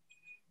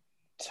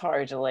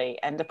 Totally.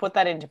 And to put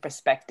that into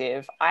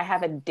perspective, I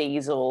have a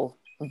diesel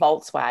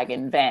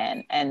Volkswagen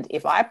van. And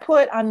if I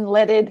put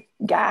unleaded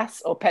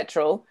gas or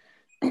petrol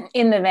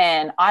in the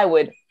van, I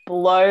would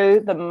blow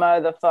the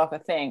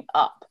motherfucker thing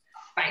up.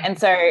 Right. And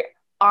so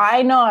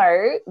I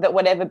know that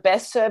whatever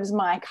best serves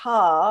my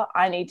car,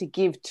 I need to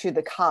give to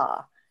the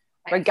car,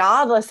 right,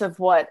 regardless of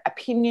what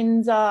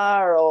opinions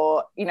are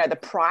or, you know, the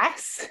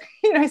price.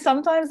 You know,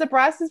 sometimes the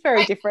price is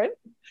very different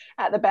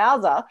at the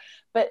Bowser,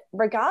 but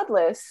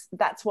regardless,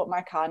 that's what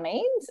my car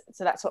needs.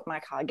 So that's what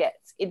my car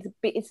gets.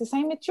 It's the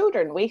same with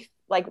children. We,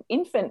 like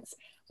infants,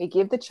 we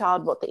give the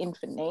child what the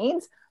infant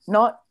needs,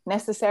 not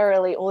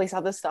necessarily all this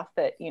other stuff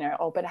that, you know,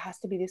 oh, but it has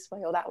to be this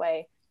way or that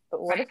way.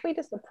 But what if we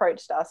just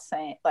approached us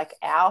saying, like,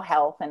 our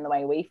health and the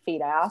way we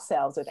feed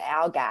ourselves with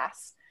our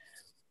gas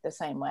the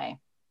same way?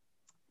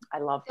 I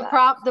love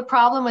that. The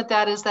problem with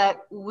that is that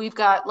we've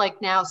got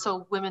like now,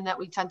 so women that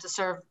we tend to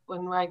serve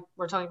when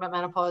we're talking about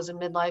menopause and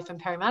midlife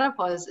and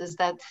perimenopause is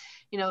that,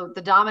 you know,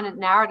 the dominant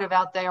narrative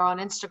out there on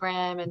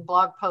Instagram and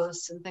blog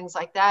posts and things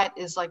like that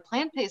is like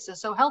plant-based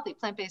is so healthy,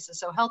 plant-based is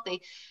so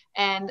healthy.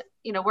 And,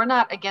 you know, we're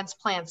not against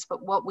plants,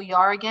 but what we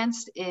are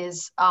against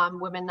is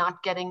women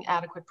not getting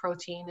adequate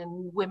protein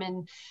and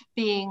women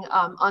being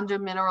under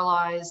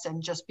mineralized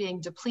and just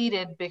being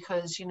depleted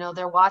because, you know,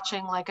 they're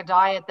watching like a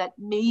diet that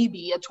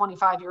maybe a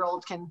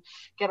 25-year-old can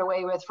get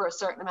away with for a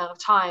certain amount of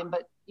time.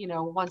 But, you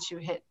know, once you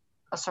hit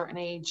a certain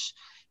age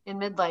in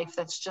midlife,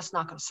 that's just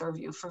not going to serve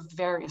you for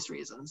various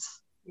reasons.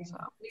 So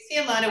we see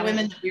a lot of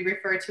women that we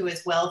refer to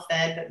as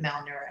well-fed but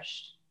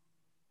malnourished.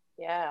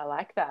 Yeah, I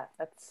like that.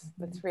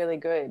 That's really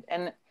good.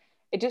 And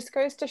it just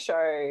goes to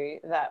show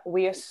that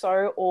we are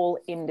so all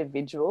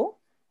individual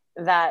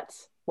that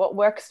what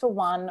works for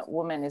one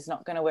woman is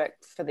not going to work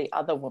for the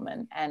other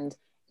woman. And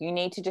you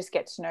need to just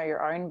get to know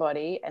your own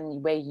body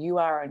and where you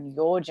are on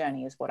your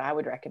journey is what I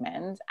would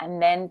recommend.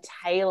 And then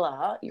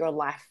tailor your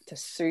life to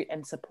suit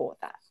and support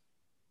that.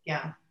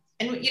 Yeah.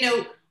 And, you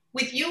know,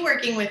 with you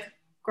working with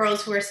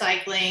girls who are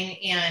cycling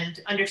and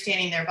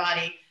understanding their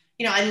body,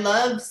 you know, I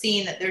love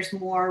seeing that there's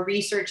more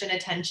research and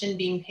attention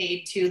being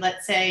paid to,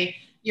 let's say,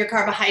 your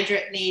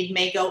carbohydrate need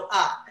may go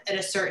up at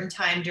a certain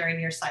time during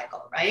your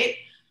cycle, right?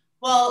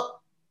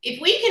 Well, if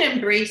we can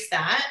embrace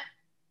that,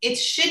 it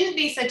shouldn't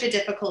be such a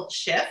difficult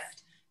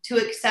shift to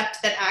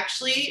accept that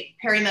actually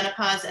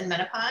perimenopause and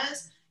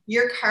menopause,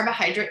 your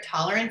carbohydrate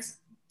tolerance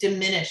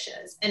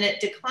diminishes and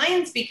it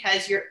declines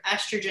because your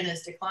estrogen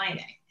is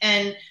declining.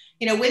 And,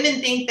 you know,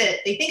 women think that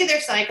they think of their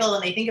cycle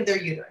and they think of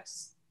their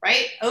uterus,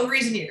 right?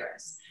 Ovaries and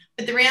uterus.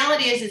 But the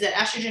reality is that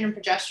estrogen and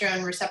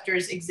progesterone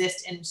receptors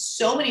exist in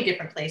so many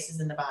different places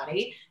in the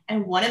body.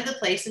 And one of the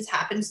places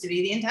happens to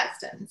be the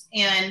intestines.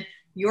 And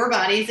your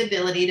body's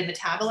ability to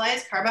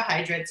metabolize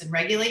carbohydrates and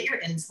regulate your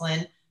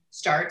insulin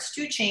starts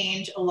to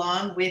change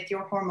along with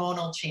your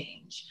hormonal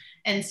change.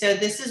 And so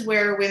this is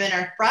where women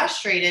are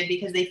frustrated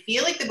because they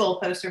feel like the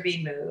goalposts are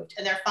being moved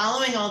and they're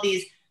following all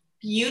these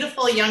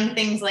beautiful young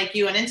things like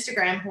you on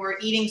Instagram who are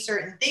eating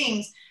certain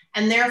things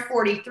and they're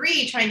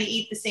 43 trying to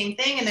eat the same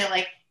thing. And they're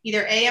like,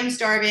 either A, I'm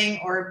starving,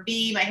 or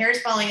B, my hair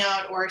is falling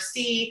out, or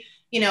C,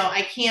 you know,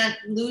 I can't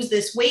lose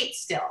this weight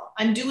still.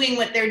 I'm doing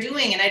what they're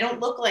doing and I don't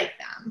look like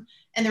them.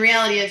 And the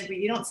reality is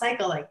you don't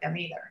cycle like them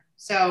either.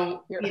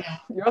 So,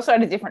 you're also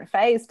at a different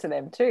phase to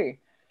them too.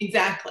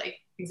 Exactly.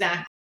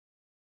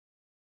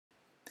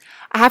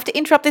 I have to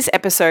interrupt this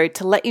episode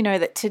to let you know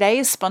that today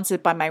is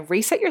sponsored by my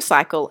Reset Your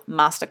Cycle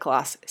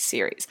Masterclass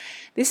series.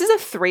 This is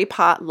a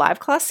 3-part live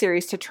class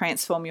series to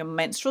transform your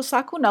menstrual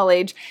cycle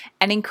knowledge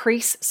and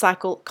increase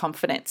cycle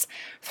confidence.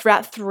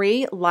 Throughout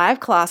 3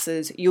 live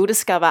classes, you'll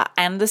discover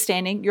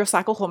understanding your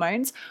cycle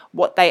hormones,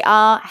 what they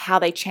are, how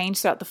they change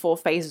throughout the 4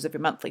 phases of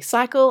your monthly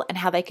cycle, and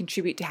how they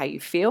contribute to how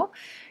you feel.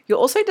 You'll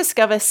also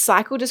discover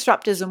cycle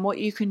disruptors and what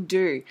you can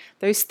do,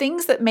 those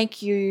things that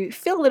make you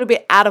feel a little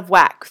bit out of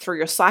whack through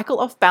your cycle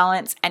off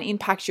balance and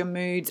impact your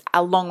moods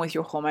along with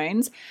your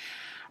hormones.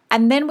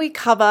 And then we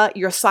cover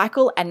your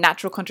cycle and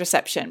natural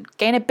contraception.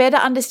 Gain a better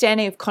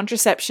understanding of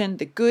contraception,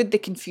 the good, the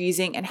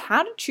confusing, and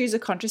how to choose a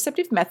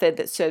contraceptive method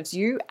that serves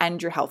you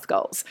and your health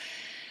goals.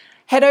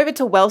 Head over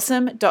to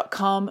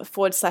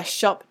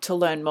wellsome.com/shop to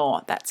learn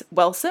more. That's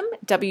Wellsome,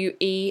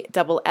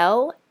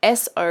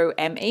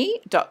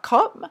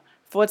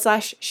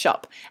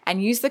 WELLSOME.com/shop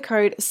and use the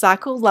code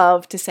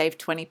CycleLove to save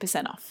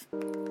 20% off.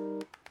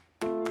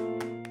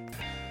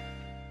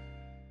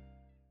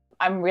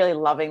 I'm really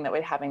loving that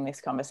we're having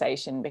this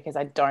conversation because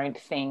I don't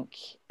think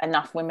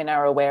enough women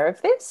are aware of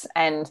this.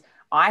 And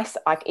I,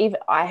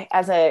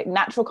 as a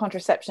natural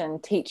contraception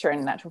teacher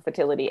and natural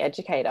fertility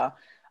educator,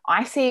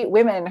 I see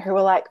women who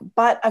are like,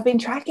 but I've been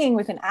tracking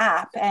with an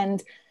app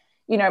and,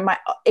 you know,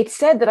 it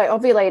said that I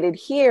ovulated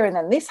here and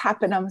then this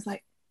happened. I was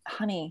like,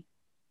 honey,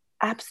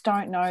 apps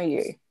don't know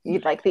you.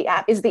 Like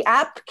is the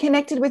app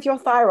connected with your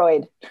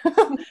thyroid?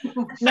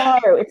 No,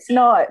 it's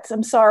not.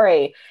 I'm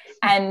sorry.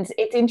 And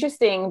it's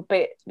interesting,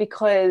 but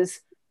because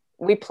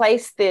we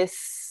place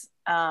this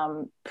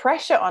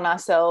pressure on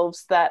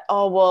ourselves that,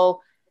 oh,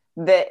 well,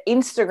 the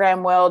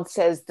Instagram world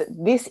says that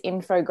this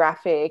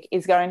infographic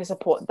is going to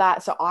support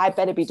that, so I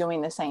better be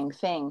doing the same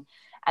thing.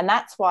 And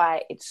that's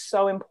why it's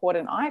so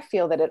important, I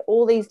feel, that at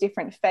all these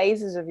different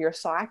phases of your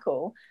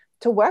cycle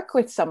to work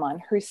with someone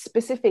who's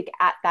specific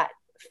at that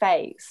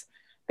phase,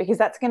 because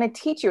that's going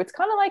to teach you. It's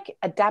kind of like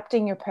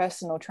adapting your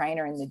personal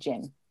trainer in the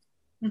gym,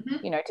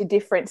 you know, to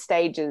different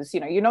stages. You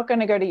know, you're not going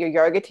to go to your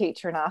yoga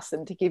teacher and ask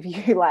them to give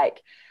you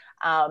like,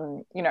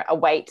 you know, a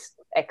weight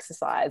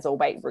exercise or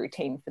weight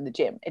routine for the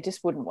gym. It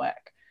just wouldn't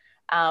work.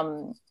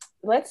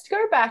 Let's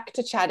go back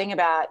to chatting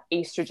about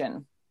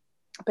estrogen,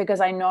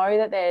 because I know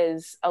that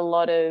there's a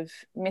lot of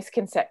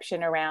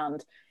misconception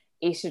around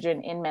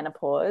estrogen in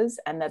menopause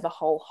and that the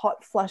whole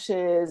hot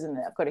flushes and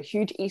I've got a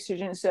huge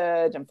estrogen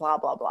surge and blah,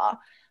 blah, blah.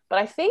 But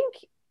I think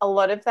a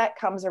lot of that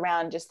comes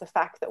around just the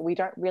fact that we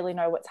don't really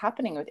know what's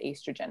happening with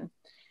estrogen.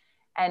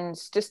 And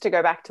just to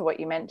go back to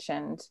what you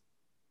mentioned,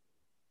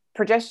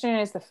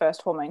 progesterone is the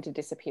first hormone to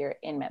disappear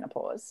in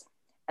menopause,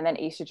 and then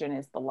estrogen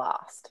is the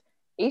last.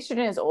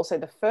 Estrogen is also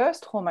the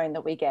first hormone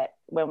that we get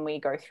when we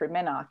go through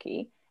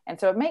menarche, and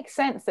so it makes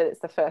sense that it's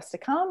the first to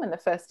come and the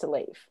first to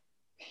leave.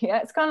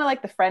 Yeah, it's kind of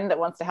like the friend that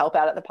wants to help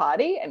out at the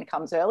party and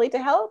comes early to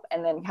help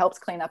and then helps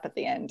clean up at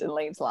the end and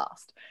leaves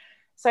last.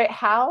 So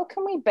how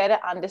can we better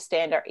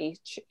understand our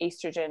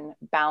estrogen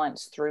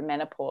balance through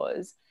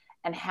menopause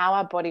and how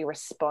our body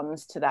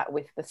responds to that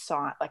with the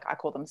sign, like I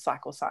call them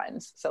cycle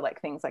signs. So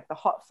like things like the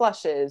hot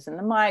flushes and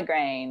the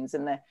migraines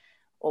and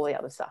all the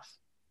other stuff.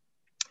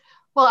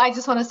 Well, I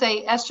just want to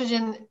say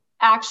estrogen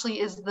actually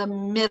is the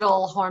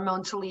middle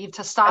hormone to leave.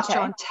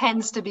 Testosterone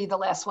tends to be the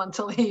last one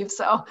to leave.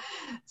 So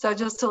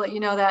just to let you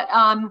know that.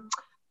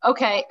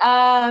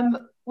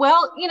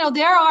 Well,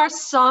 there are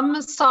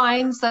some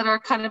signs that are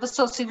kind of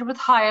associated with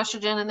high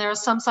estrogen, and there are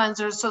some signs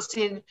that are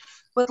associated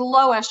with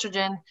low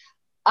estrogen.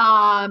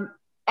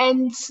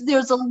 And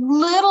there's a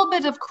little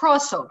bit of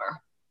crossover.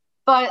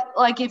 But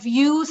like if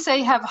you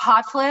say have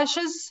hot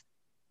flashes,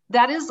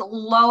 that is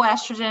low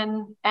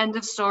estrogen, end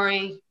of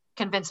story.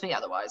 Convince me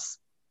otherwise.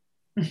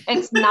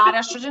 It's not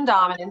estrogen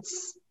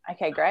dominance.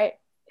 Okay, great.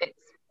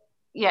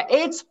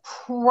 It's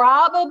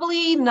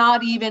probably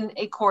not even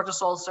a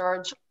cortisol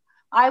surge.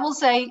 I will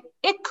say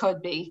it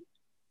could be.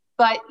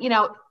 But,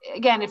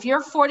 again, if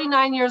you're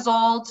 49 years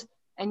old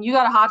and you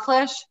got a hot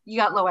flash, you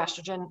got low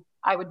estrogen.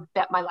 I would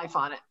bet my life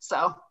on it.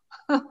 So,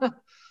 And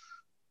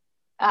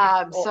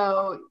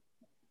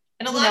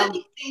a lot of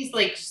these things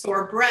like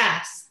sore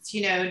breasts,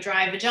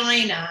 dry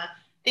vagina,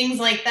 things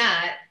like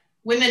that,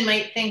 women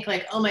might think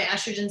like, oh, my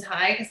estrogen's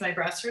high because my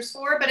breasts are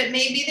sore, but it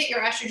may be that your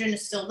estrogen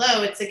is still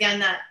low. It's again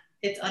that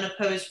it's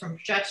unopposed from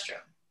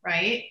progesterone,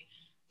 right?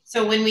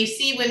 So when we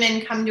see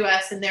women come to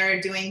us and they're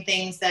doing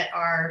things that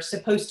are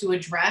supposed to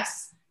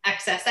address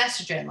excess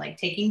estrogen, like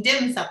taking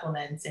DIM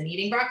supplements and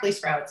eating broccoli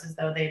sprouts as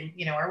though they,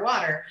 are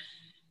water,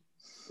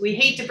 we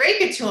hate to break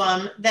it to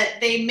them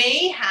that they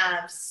may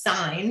have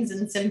signs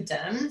and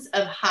symptoms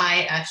of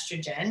high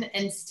estrogen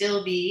and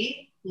still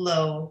be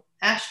low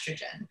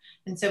estrogen.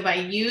 And so by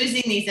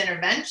using these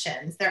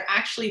interventions, they're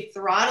actually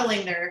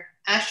throttling their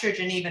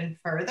estrogen even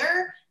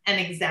further and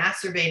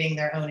exacerbating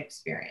their own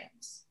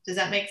experience. Does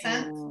that make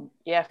sense?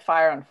 Yeah,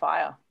 fire on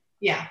fire.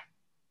 Yeah.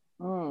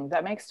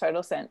 That makes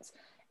total sense.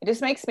 It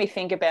just makes me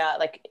think about,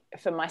 like,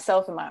 for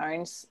myself in my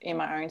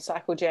own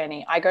cycle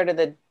journey, I go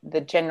to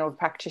the general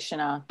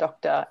practitioner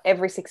doctor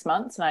every 6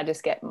 months and I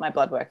just get my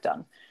blood work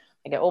done.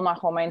 I get all my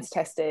hormones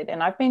tested,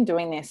 and I've been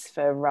doing this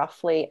for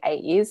roughly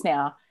 8 years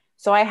now.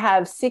 So I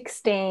have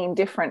 16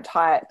 different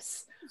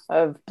types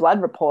of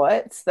blood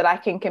reports that I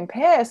can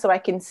compare so I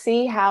can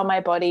see how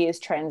my body is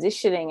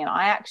transitioning. And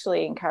I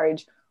actually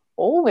encourage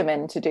all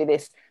women to do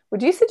this.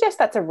 Would you suggest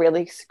that's a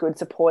really good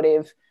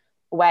supportive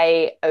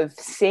way of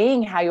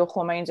seeing how your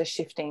hormones are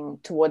shifting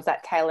towards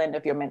that tail end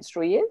of your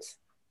menstrual years?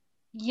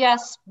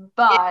 Yes,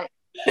 but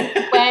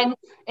when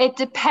it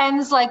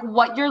depends like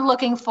what you're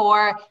looking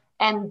for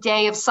and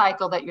day of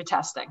cycle that you're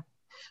testing.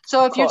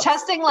 So if you're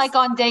testing like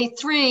on day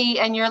 3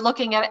 and you're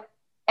looking at,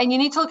 and you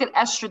need to look at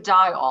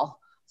estradiol.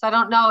 So I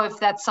don't know if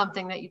that's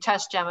something that you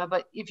test, Gemma,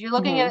 but if you're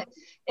looking at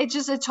it,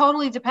 it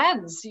totally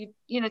depends.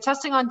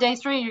 Testing on day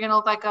 3, you're going to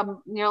look like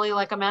nearly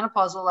like a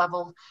menopausal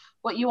level.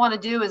 What you want to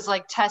do is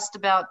like test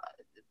about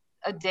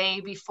a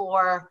day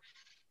before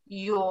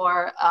you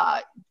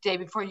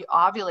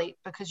ovulate,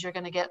 because you're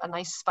going to get a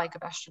nice spike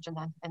of estrogen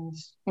then. And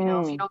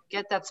if you don't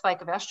get that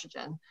spike of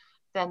estrogen,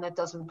 then that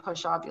doesn't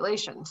push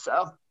ovulation.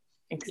 So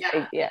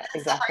yeah,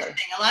 exactly.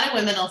 A lot of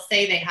women will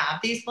say they have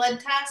these blood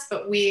tests,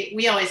 but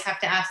we always have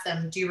to ask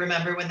them, do you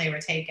remember when they were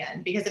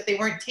taken? Because if they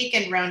weren't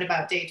taken around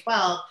about day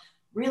 12,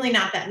 really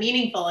not that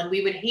meaningful. And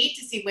we would hate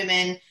to see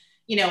women,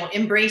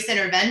 embrace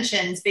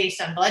interventions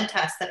based on blood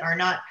tests that are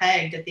not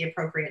pegged at the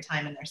appropriate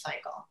time in their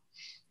cycle.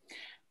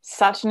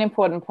 Such an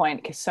important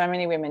point, because so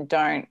many women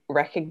don't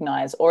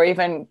recognize or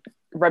even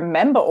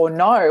remember or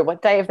know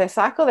what day of their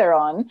cycle they're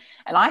on.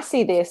 And I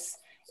see this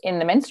in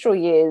the menstrual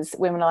years.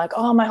 Women are like,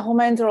 oh, my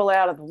hormones are all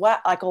out of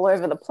whack, like all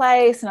over the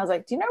place. And I was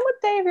like, do you know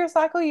what day of your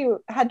cycle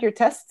you had your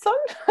tests on?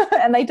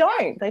 And they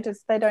don't.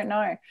 They don't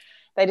know.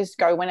 They just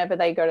go whenever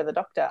they go to the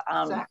doctor.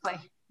 Exactly.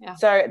 Yeah.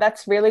 So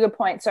that's a really good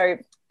point. So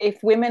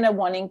if women are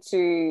wanting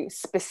to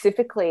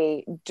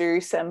specifically do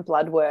some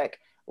blood work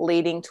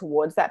leading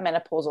towards that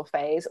menopausal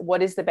phase,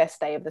 what is the best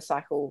day of the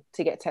cycle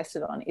to get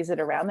tested on? Is it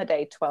around the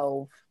day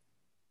 12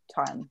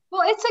 time?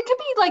 Well, it could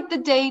be like the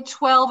day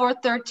 12 or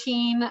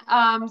 13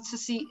 to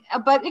see,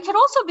 but it could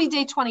also be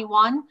day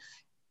 21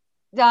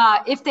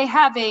 if they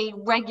have a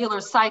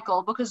regular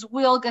cycle, because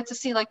we'll get to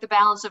see like the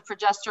balance of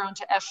progesterone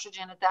to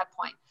estrogen at that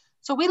point.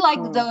 So we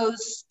like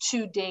those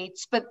 2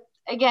 dates, but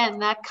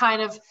again,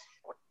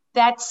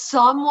 that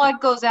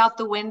somewhat goes out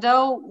the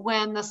window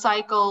when the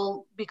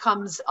cycle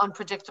becomes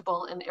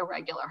unpredictable and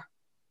irregular.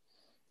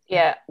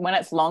 Yeah, when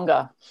it's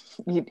longer,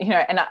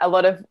 and a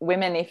lot of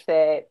women, if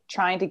they're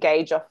trying to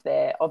gauge off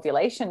their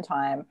ovulation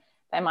time,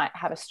 they might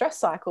have a stress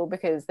cycle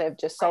because they've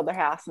just sold their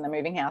house and they're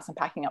moving house and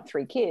packing up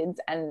 3 kids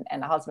and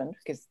a husband,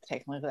 because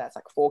technically that's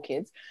like 4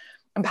 kids.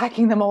 and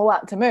packing them all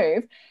up to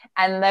move,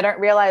 and they don't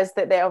realize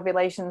that their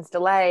ovulation's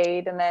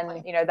delayed, and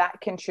then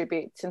that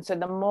contributes. And so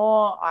the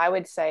more, I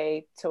would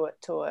say to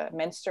a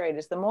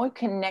menstruators, the more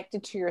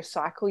connected to your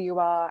cycle you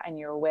are, and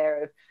you're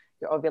aware of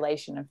your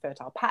ovulation and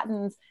fertile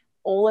patterns,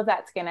 all of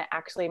that's going to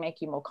actually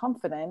make you more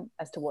confident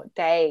as to what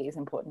day is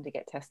important to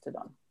get tested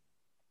on.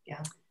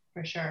 Yeah,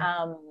 for sure.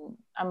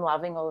 I'm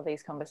loving all of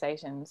these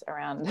conversations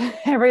around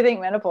everything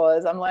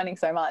menopause. I'm learning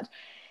so much.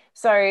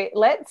 So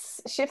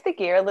let's shift the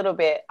gear a little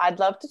bit. I'd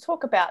love to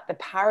talk about the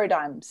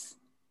paradigms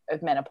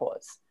of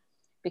menopause,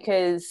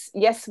 because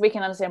yes, we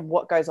can understand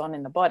what goes on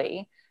in the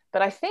body,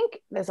 but I think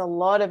there's a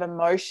lot of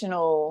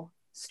emotional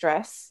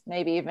stress,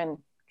 maybe even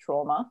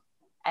trauma,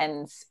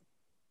 and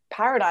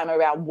paradigm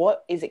around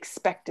what is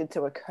expected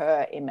to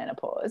occur in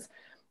menopause.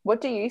 What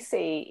do you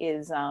see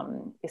is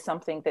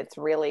something that's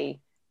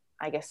really,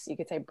 I guess you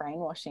could say,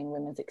 brainwashing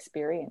women's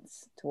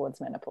experience towards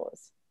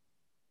menopause?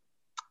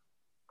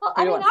 Well,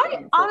 I mean,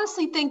 I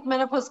honestly think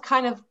menopause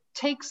kind of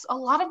takes a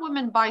lot of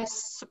women by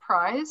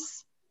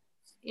surprise.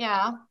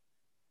 Yeah.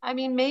 I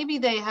mean, maybe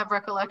they have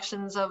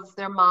recollections of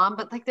their mom,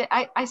 but like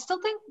I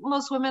still think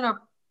most women are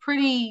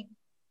pretty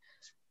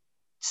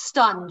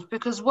stunned,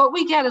 because what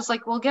we get is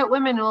like, we'll get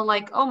women who are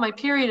like, oh, my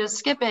period is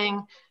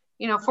skipping,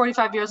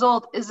 45 years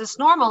old. Is this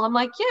normal? I'm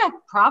like, yeah, it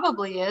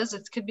probably is.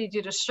 It could be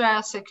due to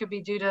stress. It could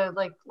be due to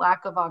like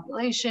lack of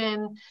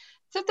ovulation.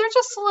 So they're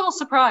just a little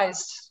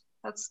surprised.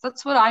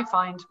 That's what I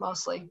find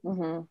mostly.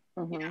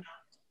 Mm-hmm, mm-hmm. Yeah.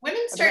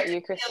 Women start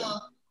to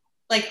feel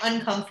like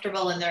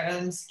uncomfortable in their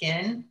own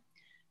skin.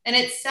 And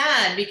it's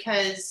sad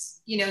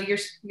because,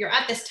 you're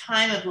at this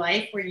time of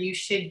life where you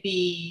should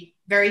be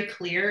very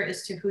clear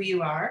as to who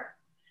you are.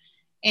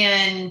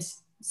 And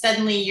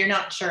suddenly you're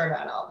not sure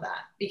about all of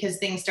that, because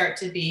things start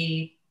to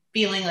be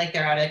feeling like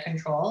they're out of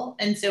control.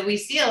 And so we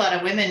see a lot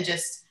of women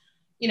just,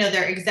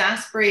 they're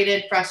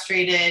exasperated,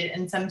 frustrated,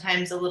 and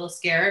sometimes a little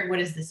scared. What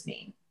does this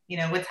mean?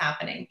 What's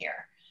happening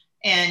here?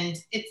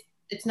 And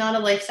it's not a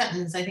life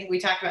sentence. I think we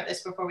talked about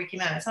this before we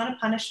came out. It's not a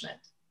punishment.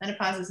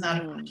 Menopause is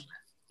not a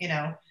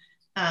punishment,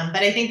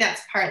 but I think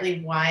that's partly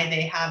why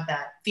they have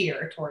that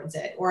fear towards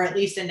it, or at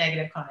least a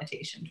negative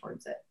connotation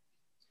towards it.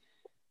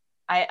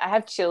 I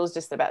have chills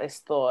just about this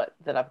thought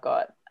that I've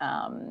got.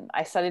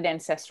 I studied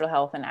ancestral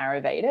health and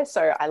Ayurveda,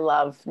 so I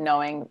love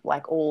knowing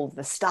like all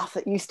the stuff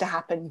that used to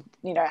happen,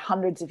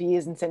 hundreds of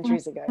years and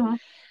centuries ago.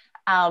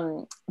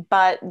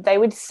 But they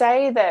would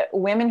say that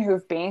women who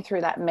have been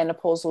through that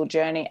menopausal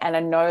journey and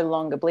are no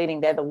longer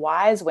bleeding, they're the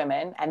wise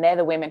women, and they're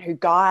the women who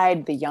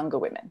guide the younger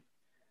women.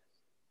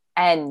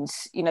 And,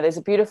 there's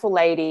a beautiful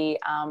lady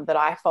that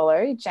I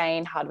follow,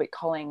 Jane Hardwick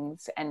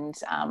Collins, and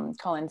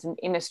Collins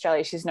in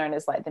Australia, she's known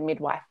as like the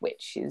midwife witch.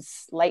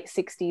 She's late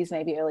 60s,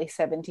 maybe early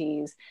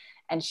 70s.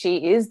 And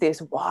she is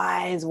this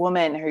wise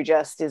woman who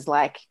just is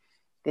like,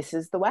 this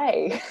is the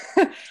way.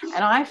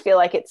 And I feel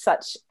like it's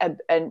such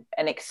an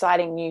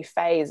exciting new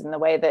phase in the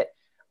way that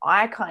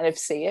I kind of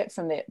see it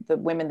from the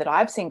women that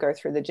I've seen go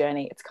through the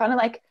journey. It's kind of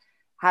like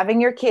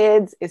having your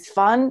kids is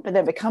fun, but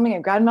then becoming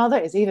a grandmother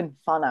is even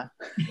funner.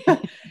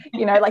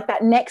 Like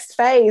that next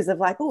phase of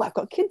like, oh, I've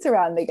got kids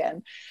around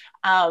again.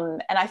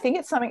 And I think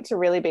it's something to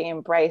really be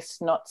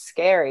embraced, not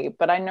scary.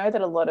 But I know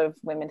that a lot of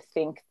women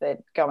think that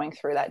going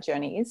through that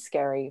journey is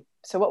scary.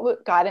 So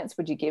what guidance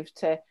would you give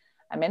to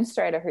a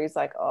menstruator who's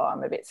like, oh,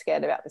 I'm a bit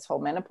scared about this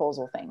whole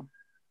menopausal thing?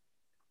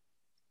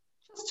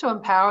 Just to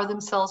empower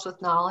themselves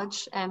with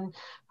knowledge. And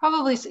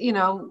probably,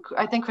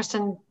 I think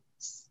Kristin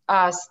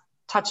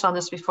touched on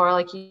this before,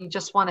 like you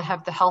just want to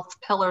have the health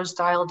pillars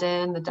dialed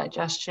in, the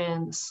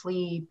digestion, the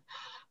sleep,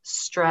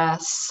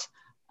 stress.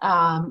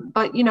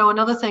 But,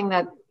 another thing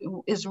that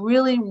is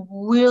really,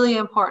 really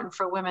important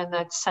for women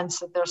that sense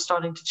that they're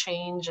starting to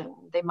change and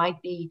they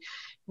might be,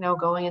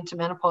 going into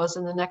menopause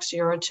in the next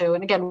year or two.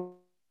 And again,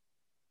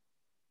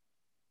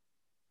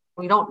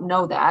 we don't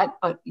know that,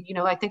 but,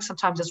 I think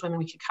sometimes as women,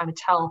 we can kind of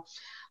tell.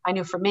 I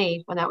knew for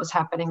me when that was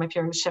happening, my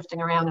period was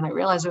shifting around and I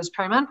realized it was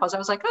perimenopause. I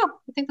was like, oh,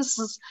 I think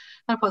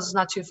menopause is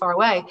not too far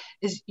away.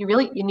 You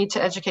need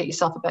to educate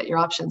yourself about your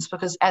options,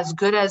 because as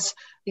good as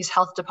these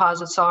health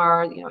deposits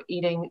are,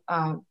 eating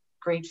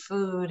great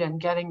food and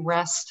getting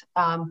rest,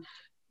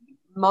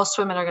 most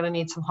women are going to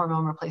need some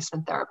hormone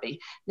replacement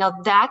therapy. Now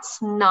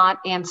that's not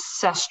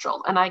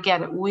ancestral. And I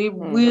get it. We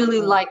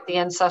really like the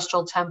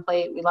ancestral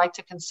template. We like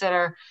to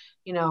consider,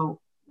 the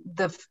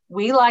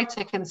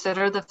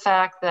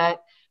fact that,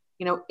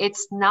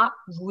 it's not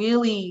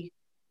really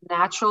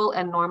natural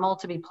and normal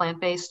to be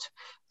plant-based.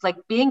 Like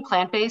being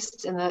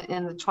plant-based in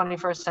the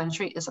 21st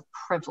century is a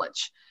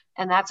privilege.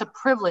 And that's a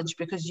privilege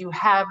because you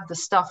have the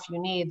stuff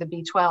you need, the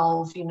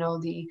B12,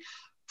 the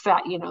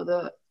fat,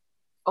 the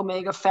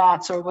omega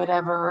fats or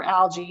whatever,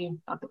 algae,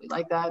 not that we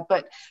like that,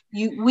 but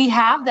we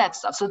have that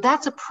stuff. So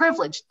that's a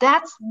privilege.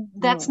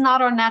 That's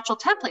not our natural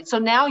template. So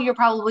now you're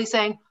probably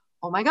saying,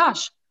 oh my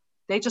gosh,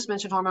 they just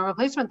mentioned hormone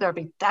replacement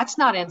therapy. That's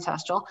not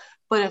ancestral,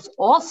 but it's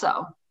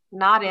also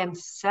not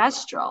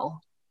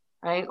ancestral,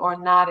 right? Or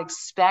not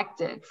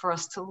expected for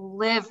us to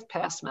live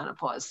past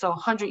menopause. So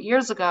 100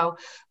 years ago,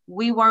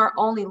 we were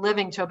only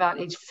living to about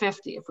age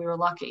 50 if we were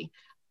lucky.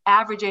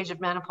 average age of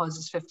menopause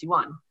is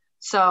 51.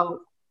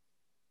 So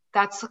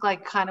that's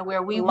like kind of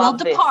where we Love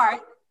will this.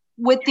 depart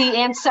with the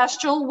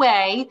ancestral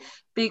way,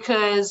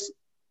 because,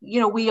 you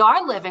know,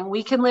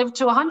 we can live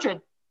to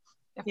 100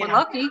 if we're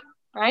lucky,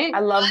 right? I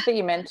love that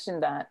you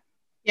mentioned that.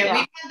 Yeah,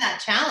 we've had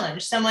that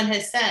challenge. Someone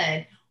has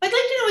said, I'd like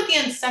to know what the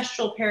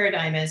ancestral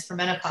paradigm is for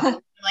menopause.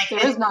 Like,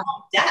 there is none.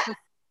 Death.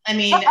 I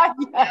mean,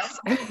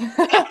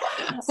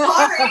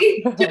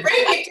 sorry to break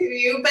it to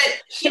you,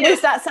 but should we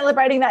start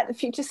celebrating that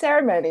future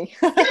ceremony?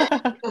 But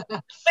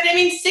I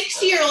mean,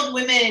 60-year-old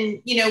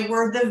women, you know,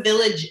 were the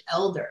village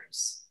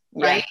elders,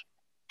 right?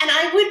 And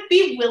I would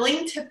be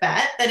willing to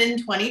bet that in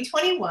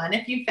 2021,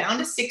 if you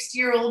found a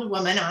 60-year-old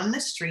woman on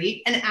the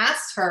street and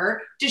asked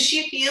her, does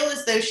she feel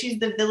as though she's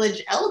the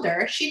village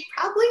elder? She'd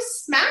probably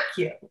smack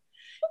you,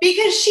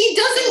 because she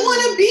doesn't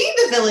want to be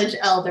the village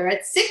elder.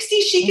 At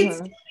 60, she can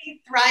still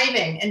be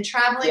thriving and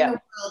traveling the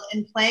world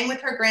and playing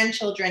with her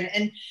grandchildren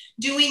and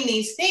doing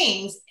these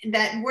things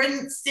that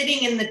weren't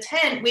sitting in the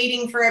tent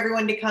waiting for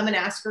everyone to come and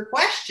ask her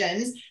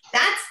questions.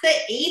 That's the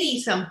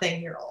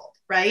 80-something-year-old,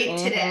 right?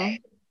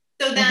 Today.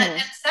 So that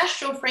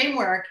ancestral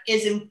framework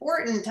is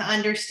important to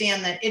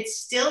understand that it's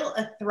still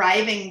a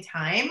thriving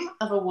time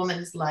of a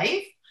woman's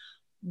life,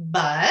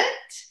 but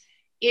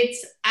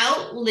it's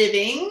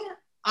outliving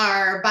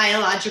our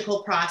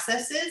biological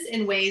processes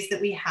in ways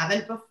that we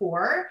haven't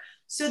before.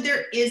 So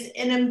there is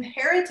an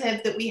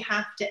imperative that we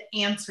have to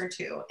answer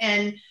to.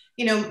 And,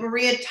 you know,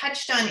 Maria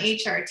touched on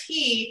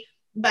HRT,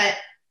 but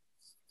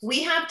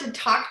we have to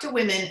talk to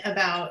women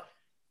about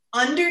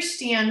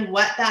understand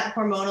what that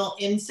hormonal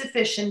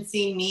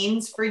insufficiency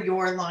means for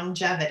your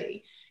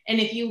longevity. And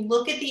if you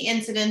look at the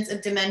incidence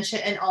of dementia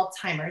and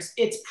Alzheimer's,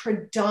 it's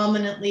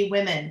predominantly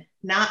women,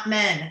 not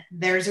men.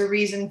 There's a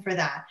reason for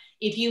that.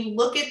 If you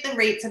look at the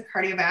rates of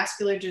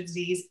cardiovascular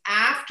disease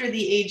after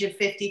the age of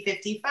 50,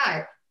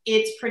 55,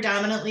 it's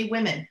predominantly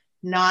women,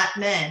 not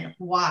men.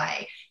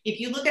 Why? If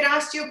you look at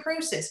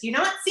osteoporosis, you're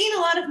not seeing a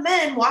lot of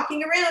men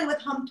walking around with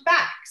humped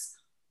backs.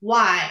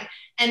 Why?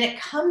 And it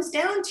comes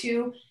down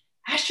to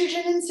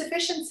estrogen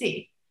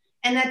insufficiency.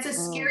 And that's a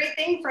scary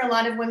thing for a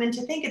lot of women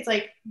to think. It's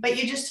like, but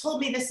you just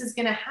told me this is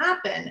going to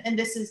happen and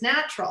this is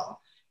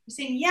natural. I'm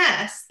saying,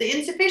 yes, the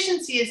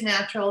insufficiency is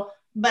natural,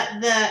 but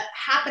the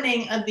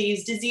happening of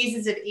these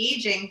diseases of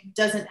aging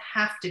doesn't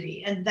have to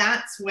be. And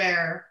that's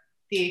where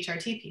the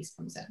HRT piece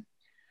comes in.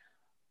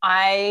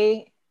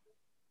 I'm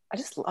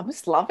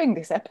just loving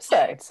this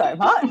episode so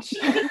much.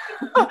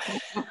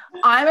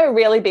 I'm a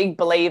really big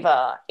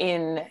believer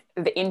in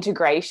the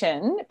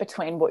integration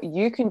between what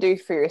you can do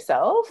for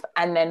yourself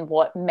and then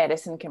what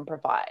medicine can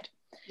provide.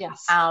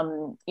 Yes.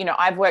 You know,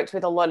 I've worked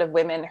with a lot of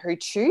women who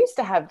choose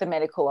to have the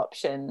medical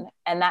option,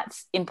 and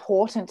that's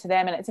important to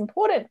them. And it's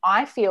important,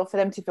 I feel, for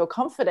them to feel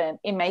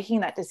confident in making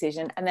that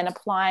decision and then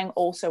applying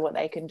also what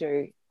they can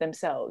do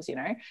themselves. You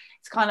know,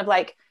 it's kind of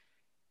like,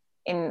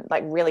 in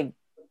like really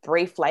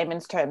brief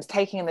layman's terms,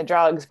 taking the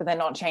drugs, but they're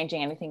not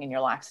changing anything in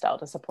your lifestyle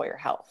to support your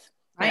health.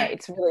 Right. You know,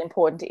 it's really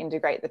important to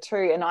integrate the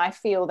two. And I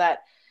feel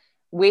that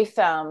with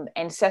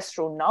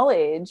ancestral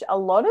knowledge, a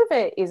lot of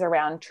it is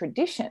around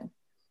tradition.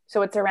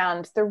 So it's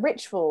around the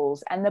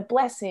rituals and the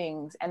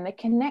blessings and the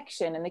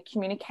connection and the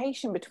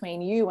communication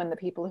between you and the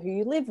people who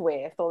you live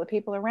with or the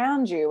people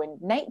around you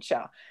and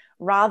nature,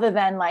 rather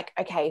than like,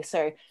 okay,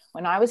 so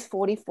when I was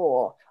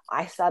 44,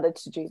 I started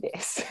to do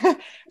this.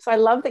 So I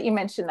love that you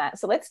mentioned that.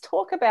 So let's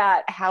talk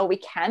about how we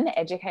can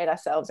educate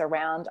ourselves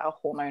around our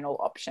hormonal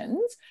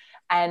options.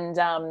 And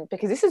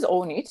because this is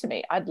all new to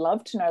me, I'd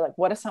love to know, like,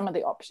 what are some of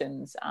the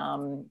options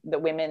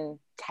that women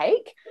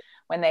take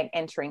when they're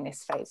entering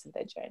this phase of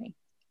their journey?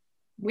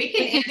 We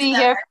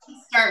can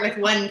start with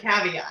one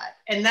caveat,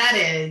 and that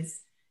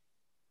is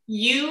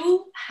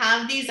you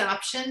have these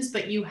options,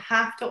 but you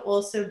have to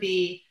also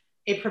be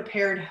a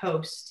prepared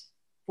host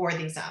for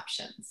these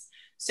options.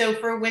 So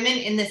for women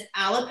in this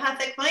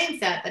allopathic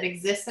mindset that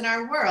exists in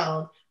our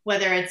world,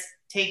 whether it's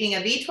taking a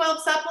B12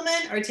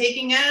 supplement or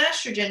taking an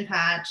estrogen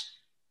patch,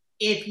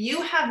 if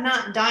you have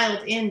not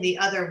dialed in the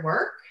other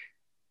work,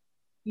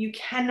 you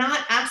cannot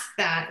ask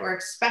that or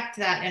expect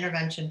that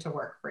intervention to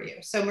work for you.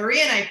 So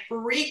Maria and I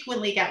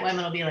frequently get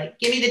women will be like,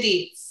 give me the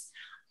deets.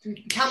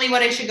 Tell me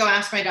what I should go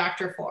ask my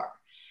doctor for.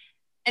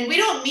 And we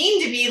don't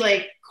mean to be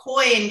like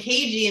coy and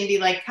cagey and be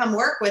like, come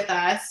work with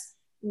us.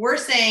 We're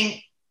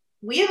saying,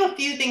 we have a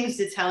few things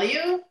to tell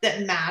you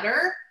that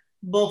matter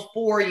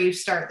before you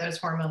start those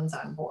hormones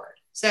on board.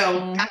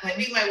 So that would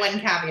be my one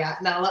caveat.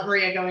 And I'll let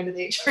Maria go into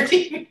the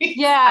HRT.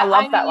 Yeah, I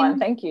love that one.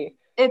 Thank you.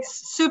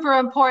 It's super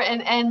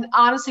important. And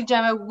honestly,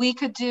 Gemma, we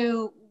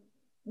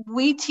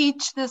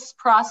teach this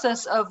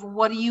process of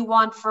what do you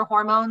want for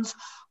hormones?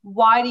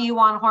 Why do you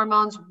want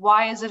hormones?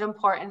 Why is it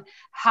important?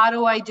 How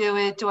do I do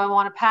it? Do I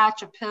want a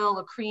patch, a pill,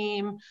 a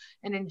cream,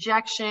 an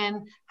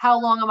injection? How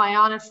long am I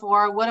on it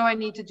for? What do I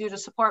need to do to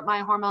support my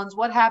hormones?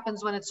 What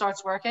happens when it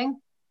starts working?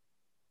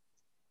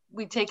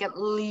 We take at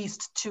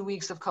least 2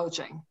 weeks of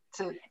coaching.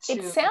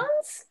 It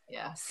sounds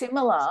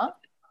similar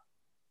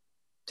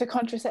to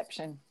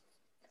contraception.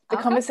 the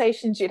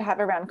conversations you'd have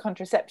around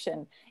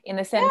contraception, in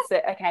the sense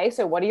that, okay,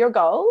 so what are your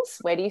goals?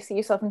 Where do you see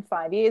yourself in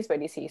 5 years? Where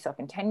do you see yourself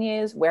in 10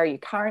 years? Where are you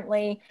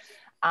currently?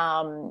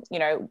 You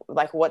know,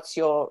 like, what's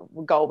your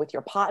goal with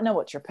your partner?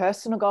 What's your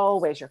personal goal?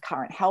 Where's your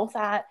current health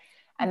at?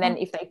 And then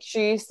if they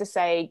choose to,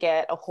 say,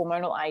 get a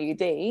hormonal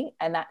IUD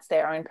and that's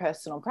their own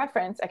personal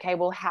preference, okay,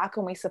 well, how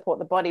can we support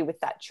the body with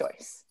that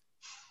choice?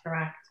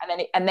 Correct.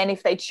 And then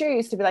if they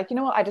choose to be like, you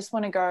know what, I just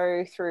want to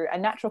go through a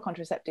natural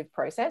contraceptive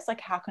process, like,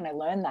 how can I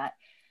learn that?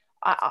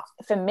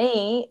 For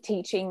me,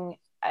 teaching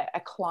a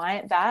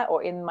client that,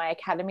 or in my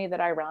academy that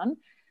I run,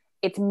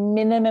 it's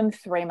minimum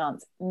 3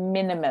 months,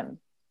 minimum,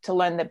 to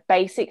learn the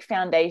basic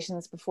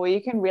foundations before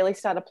you can really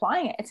start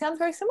applying it. It sounds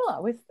very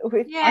similar with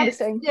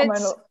understanding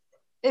hormonal.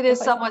 It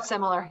is somewhat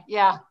similar.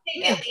 Yeah. I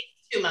think at least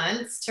 2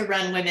 months to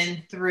run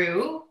women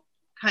through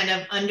kind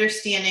of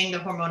understanding the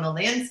hormonal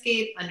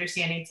landscape,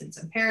 understanding its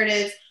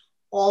imperatives,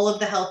 all of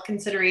the health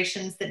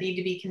considerations that need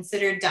to be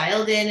considered,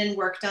 dialed in and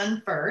worked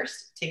on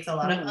first. It takes a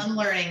lot of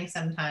unlearning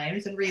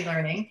sometimes and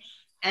relearning.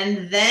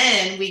 And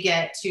then we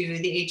get to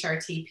the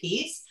HRT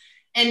piece.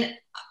 And,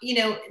 you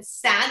know,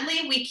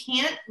 sadly, we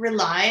can't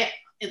rely,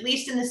 at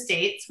least in the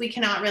States, we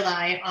cannot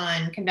rely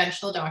on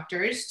conventional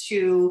doctors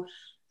to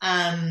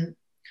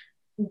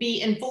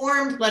be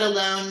informed, let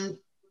alone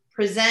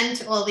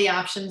present all the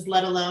options,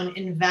 let alone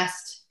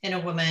invest in a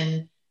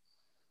woman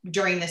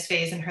during this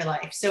phase in her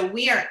life. So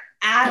we are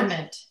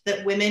adamant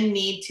that women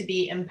need to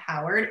be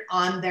empowered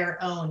on their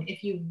own.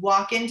 If you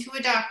walk into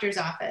a doctor's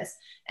office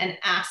and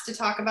ask to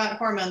talk about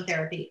hormone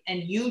therapy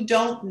and you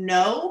don't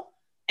know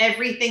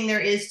everything there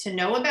is to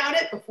know about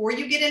it before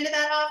you get into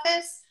that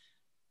office,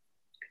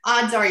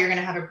 odds are you're going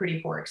to have a pretty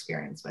poor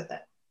experience with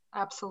it.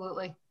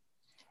 Absolutely.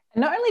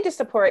 And not only just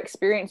a poor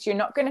experience, you're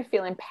not going to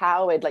feel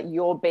empowered, like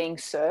you're being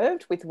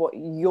served with what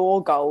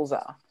your goals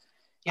are.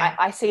 Yeah.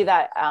 I see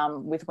that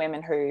with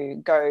women who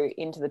go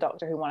into the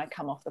doctor who want to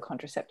come off the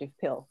contraceptive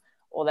pill,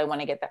 or they want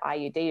to get the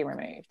IUD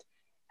removed.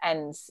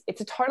 And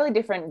it's a totally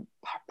different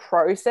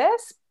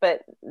process,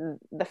 but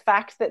the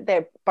fact that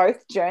they're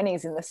both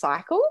journeys in the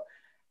cycle,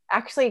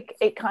 actually,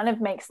 it kind of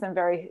makes them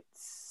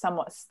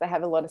they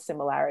have a lot of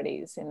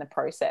similarities in the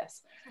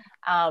process.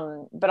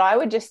 But I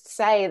would just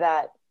say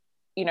that,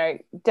 you know,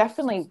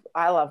 definitely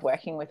I love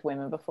working with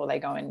women before they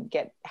go and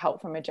get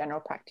help from a general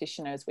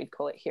practitioner, as we'd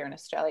call it here in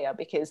Australia,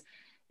 because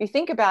if you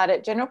think about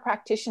it, general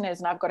practitioners,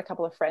 and I've got a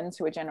couple of friends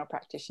who are general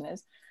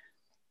practitioners,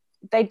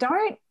 they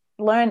don't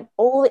learn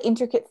all the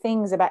intricate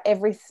things about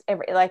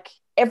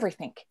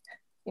everything.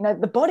 You know,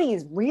 the body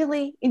is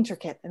really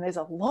intricate and there's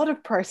a lot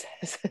of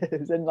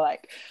processes and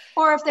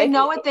or if they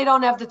know it, they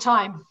don't have the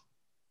time.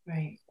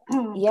 Right.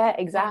 Yeah,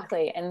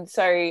 exactly. And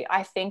so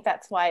I think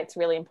that's why it's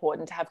really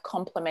important to have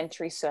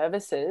complementary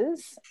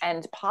services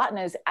and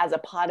partners as a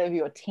part of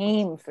your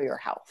team for your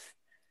health.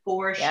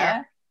 For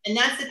sure. And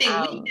that's the thing.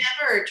 We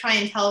never try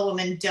and tell a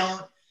woman,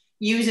 don't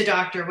use a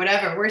doctor,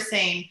 whatever. We're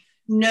saying,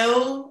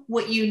 know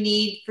what you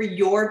need for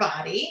your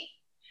body,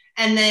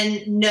 and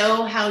then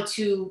know how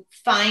to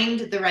find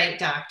the right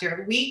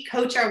doctor. We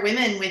coach our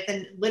women with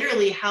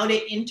literally how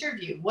to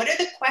interview. What are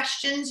the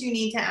questions you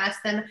need to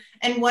ask them?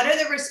 And what are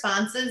the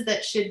responses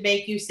that should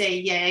make you say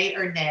yay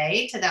or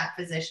nay to that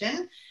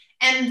physician?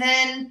 And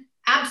then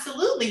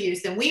absolutely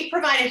use them. We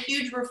provide a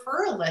huge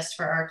referral list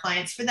for our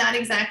clients for that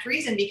exact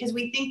reason, because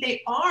we think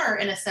they are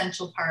an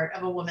essential part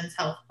of a woman's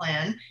health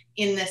plan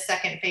in this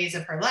second phase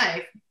of her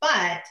life.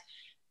 But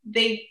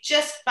they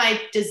just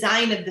by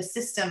design of the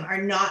system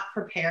are not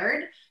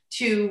prepared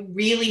to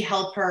really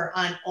help her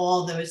on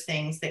all those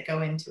things that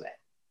go into it.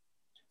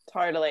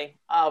 Totally.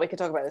 We could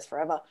talk about this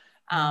forever.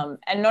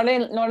 And not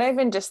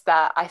even just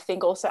that, I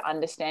think also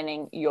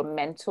understanding your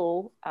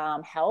mental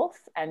health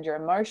and your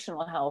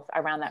emotional health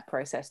around that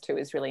process too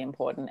is really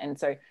important. And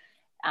so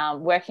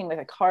working with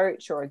a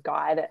coach or a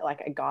guider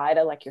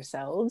like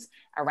yourselves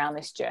around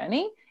this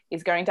journey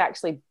is going to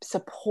actually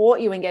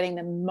support you in getting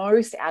the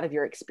most out of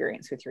your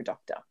experience with your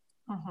doctor,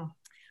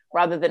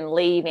 rather than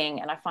leaving.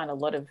 And I find a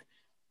lot of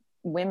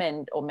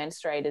women or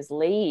menstruators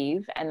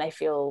leave and they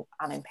feel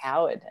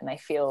unempowered and they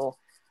feel,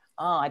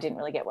 oh, I didn't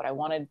really get what I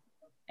wanted.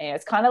 And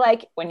it's kind of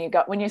like when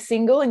you're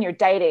single and you're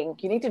dating,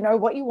 you need to know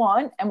what you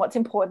want and what's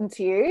important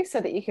to you so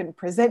that you can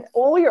present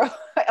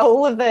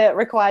all of the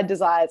required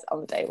desires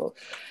on the table.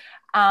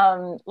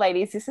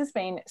 Ladies, this has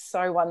been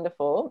so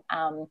wonderful.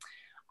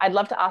 I'd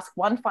love to ask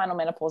one final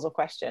menopausal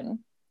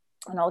question,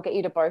 and I'll get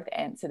you to both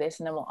answer this,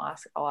 and then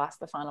I'll ask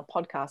the final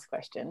podcast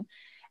question.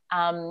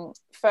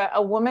 For a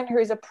woman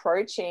who's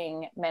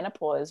approaching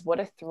menopause,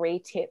 what are 3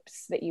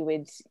 tips that you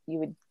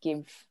would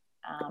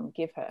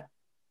give her?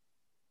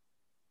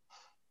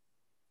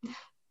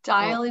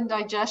 Dial in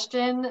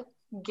digestion,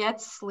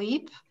 get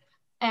sleep,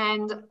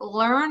 and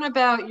learn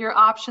about your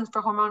options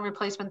for hormone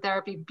replacement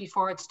therapy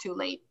before it's too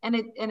late. And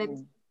it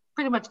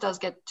pretty much does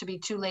get to be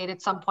too late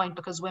at some point,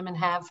 because women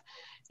have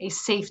a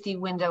safety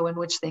window in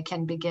which they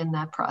can begin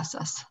that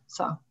process.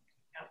 So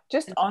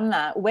just on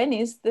that, when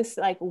is this,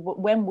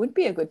 when would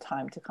be a good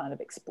time to kind of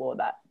explore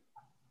that?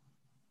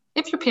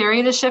 If your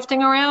period is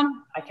shifting around,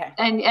 okay,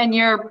 and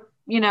you're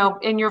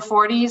in your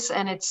 40s,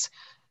 and it's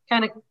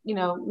kind of,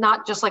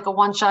 not just like a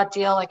one-shot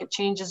deal, like it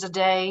changes a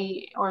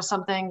day or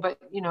something, but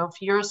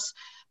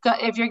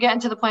if you're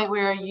getting to the point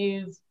where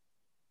you've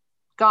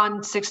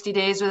gone 60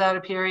 days without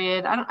a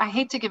period, I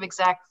hate to give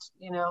exact,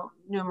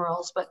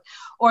 numerals, but,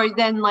 or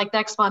then like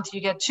next month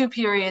you get 2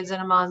 periods in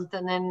a month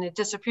and then it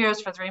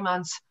disappears for 3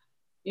 months,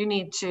 you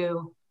need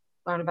to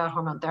learn about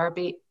hormone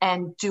therapy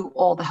and do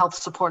all the health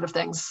supportive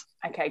things.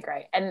 Okay,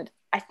 great. And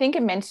I think a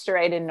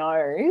menstruator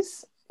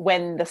knows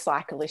when the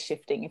cycle is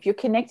shifting. If you're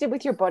connected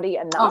with your body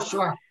enough, oh,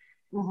 sure.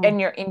 Mm-hmm.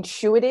 and you're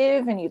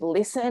intuitive and you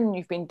listen,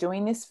 you've been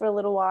doing this for a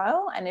little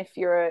while, and if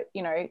you're,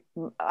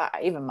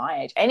 even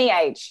my age, any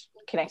age,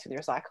 connect with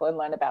your cycle and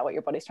learn about what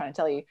your body's trying to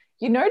tell you,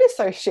 you notice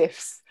those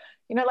shifts.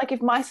 Like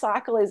if my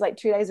cycle is like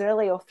 2 days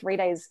early or 3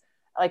 days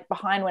like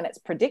behind when it's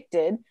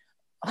predicted,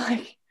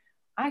 like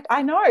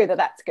I know that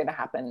that's going to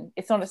happen.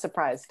 It's not a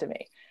surprise to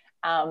me.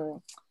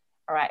 All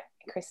right,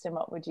 Kristin,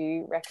 what would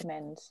you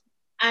recommend?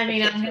 I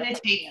mean, I'm going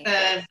to take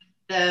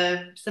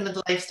some of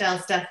the lifestyle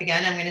stuff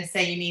again. I'm going to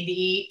say you need to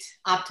eat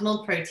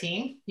optimal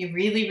protein. You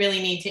really,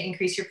 really need to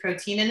increase your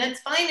protein, and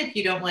it's fine if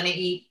you don't want to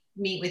eat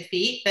meat with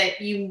feet,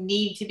 but you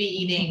need to be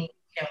eating,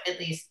 at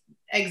least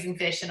eggs and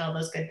fish and all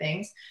those good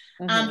things.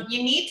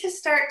 You need to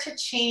start to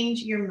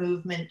change your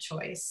movement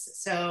choice.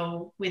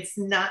 So it's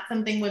not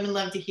something women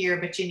love to hear,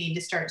 but you need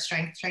to start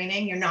strength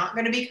training. You're not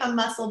going to become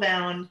muscle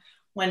bound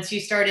once you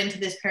start into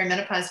this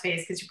perimenopause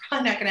phase, because you're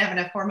probably not going to have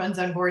enough hormones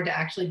on board to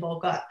actually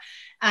bulk up.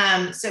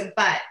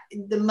 But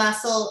the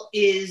muscle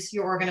is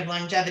your organ of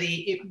longevity.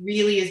 It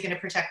really is going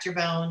to protect your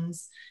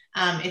bones.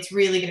 It's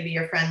really going to be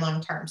your friend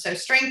long-term. So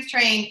strength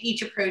train,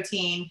 eat your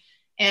protein.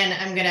 And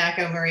I'm going to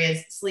echo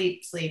Maria's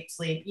sleep.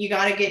 You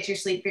got to get your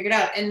sleep figured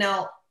out. And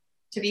now,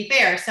 to be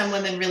fair, some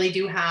women really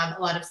do have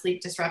a lot of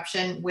sleep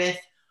disruption with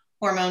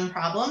hormone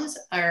problems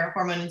or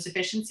hormone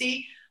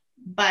insufficiency.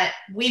 But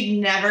we've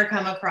never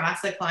come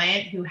across a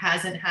client who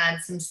hasn't had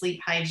some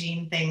sleep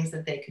hygiene things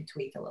that they could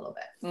tweak a little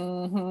bit.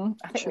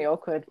 I think we all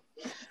could.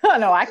 I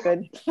know I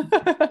could.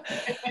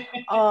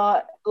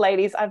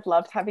 Ladies, I've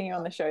loved having you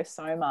on the show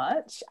so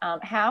much.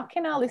 How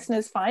can our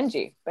listeners find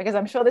you? Because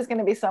I'm sure there's going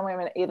to be some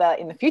women either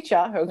in the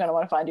future who are going to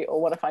want to find you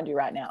or want to find you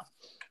right now.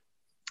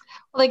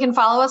 Well, they can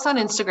follow us on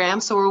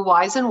Instagram. So we're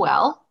Wise and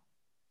Well.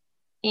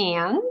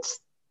 And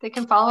they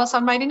can follow us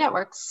on Mighty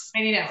Networks.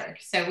 Mighty Network.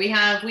 So we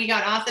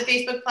got off the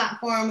Facebook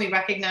platform. We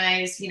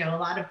recognize, a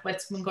lot of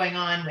what's been going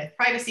on with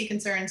privacy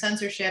concerns,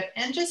 censorship,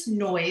 and just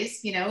noise.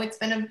 It's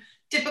been a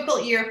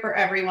difficult year for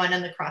everyone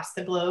and across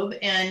the globe.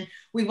 And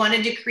we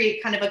wanted to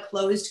create kind of a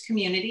closed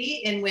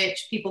community in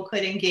which people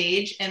could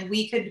engage and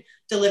we could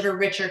deliver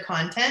richer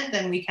content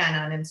than we can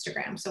on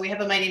Instagram. So we have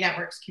a Mighty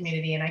Networks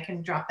community, and I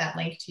can drop that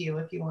link to you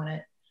if you want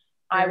it.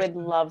 I would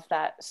love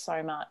that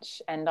so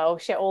much. And I'll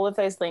share all of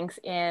those links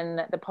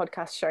in the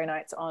podcast show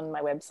notes on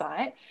my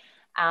website.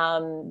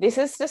 This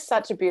is just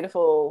such a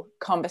beautiful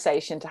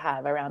conversation to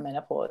have around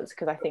menopause,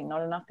 because I think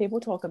not enough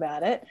people talk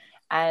about it.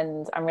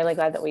 And I'm really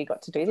glad that we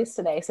got to do this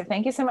today. So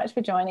thank you so much for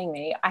joining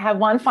me. I have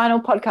one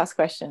final podcast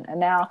question, and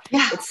now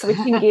it's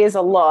switching gears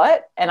a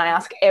lot, and I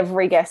ask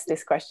every guest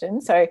this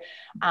question. So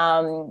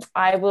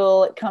I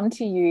will come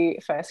to you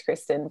first,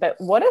 Kristin, but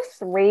what are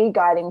 3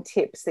 guiding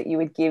tips that you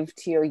would give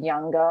to your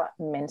younger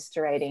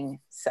menstruating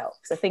self?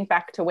 So think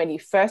back to when you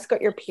first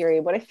got your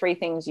period. What are 3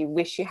 things you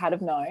wish you had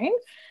have known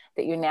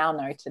that you now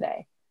know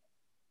today?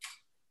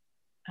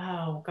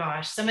 Oh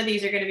gosh, some of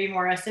these are going to be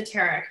more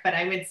esoteric, but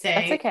I would say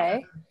that's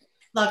okay.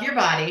 Love your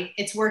body.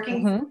 It's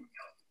working for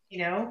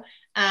you,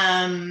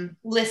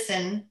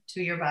 listen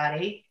to your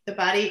body. The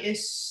body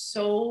is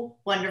so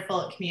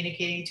wonderful at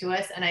communicating to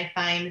us. And I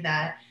find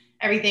that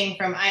everything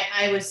from,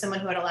 I was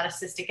someone who had a lot of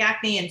cystic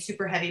acne and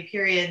super heavy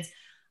periods.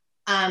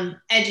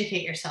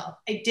 Educate yourself.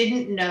 I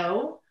didn't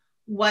know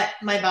what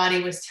my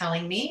body was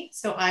telling me.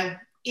 So I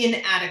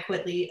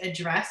inadequately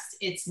addressed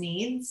its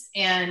needs,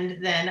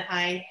 and then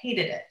I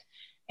hated it.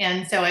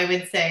 And so I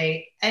would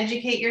say,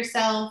 educate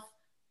yourself,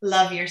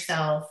 love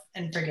yourself,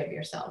 and forgive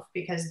yourself,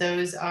 because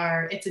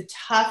it's a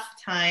tough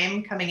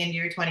time coming into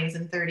your 20s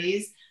and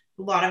 30s,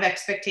 a lot of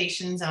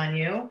expectations on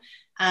you.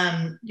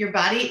 Your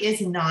body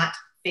is not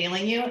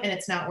failing you, and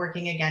it's not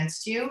working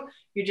against you.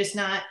 You're just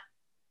not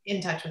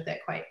in touch with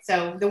it quite.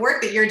 So the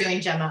work that you're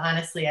doing, Gemma,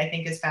 honestly, I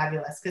think is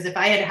fabulous, because if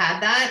I had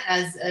had that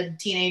as a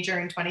teenager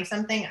and 20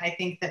 something, I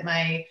think that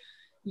my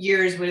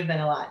years would have been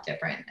a lot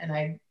different. And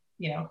I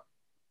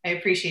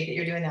appreciate that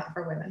you're doing that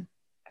for women.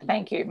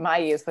 Thank you. My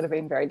years would have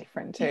been very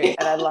different too.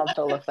 And I loved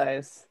all of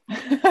those.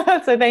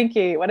 So thank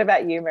you. What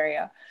about you,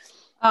 Maria?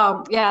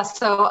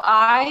 So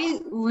I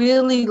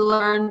really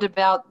learned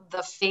about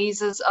the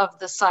phases of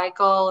the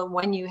cycle and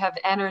when you have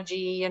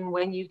energy and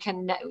when you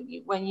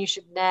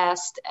should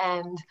nest,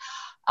 and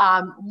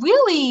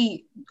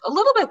really a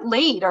little bit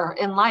later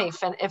in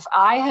life. And if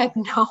I had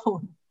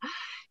known,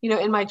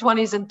 in my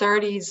 20s and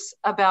 30s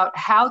about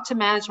how to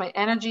manage my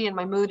energy and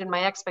my mood and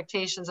my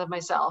expectations of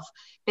myself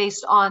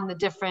based on the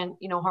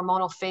different,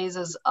 hormonal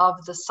phases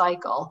of the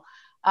cycle.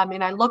 I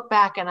mean, I look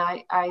back and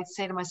I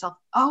say to myself,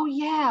 oh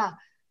yeah,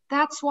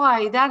 that's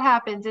why that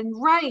happened. And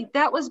right,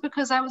 that was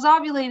because I was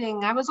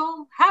ovulating. I was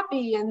all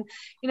happy, and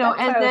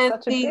and then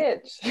such a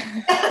bitch.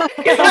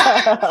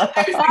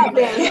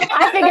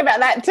 I think about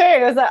that too.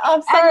 I was like,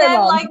 I'm sorry, and then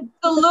Mom. like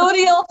the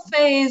luteal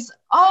phase.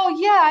 Oh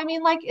yeah, I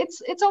mean, like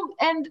it's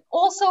and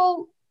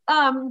also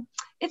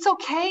it's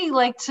okay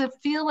like to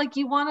feel like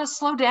you want to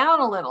slow down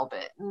a little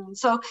bit. And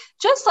so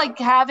just like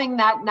having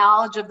that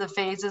knowledge of the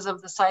phases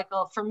of the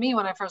cycle, for me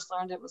when I first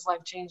learned it was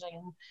life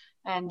changing,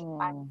 and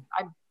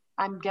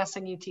I'm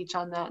guessing you teach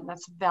on that, and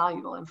that's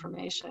valuable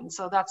information.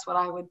 So that's what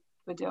I would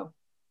do.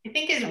 I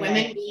think as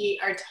women, we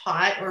are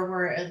taught, or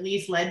we're at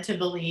least led to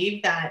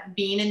believe, that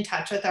being in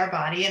touch with our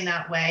body in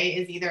that way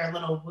is either a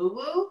little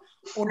woo-woo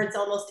or it's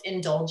almost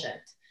indulgent.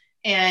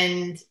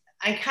 And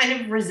I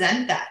kind of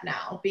resent that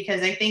now,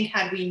 because I think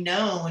had we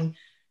known,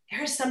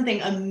 there's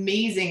something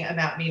amazing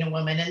about being a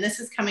woman. And this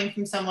is coming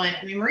from someone,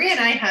 I mean, Maria and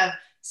I have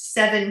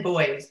 7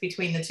 boys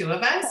between the 2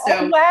 of us.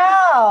 So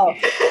wow.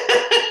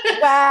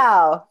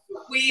 Wow.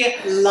 We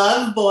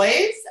love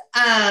boys.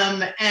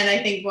 And I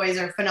think boys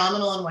are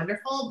phenomenal and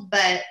wonderful.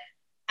 But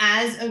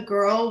as a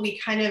girl, we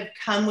kind of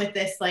come with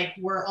this, like,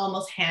 we're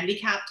almost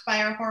handicapped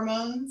by our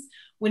hormones,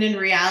 when in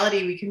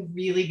reality, we can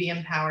really be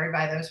empowered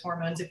by those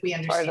hormones if we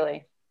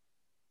understand.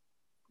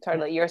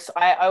 Totally.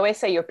 I always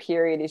say your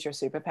period is your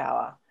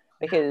superpower,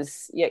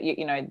 because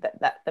you know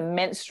that the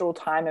menstrual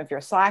time of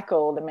your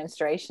cycle, the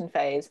menstruation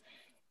phase,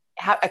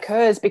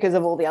 occurs because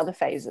of all the other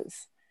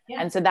phases.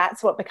 Yeah. And so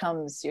that's what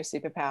becomes your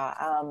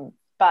superpower.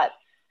 But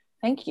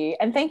thank you.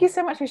 And thank you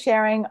so much for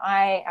sharing.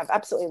 I have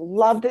absolutely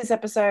loved this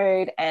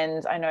episode.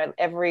 And I know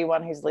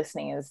everyone who's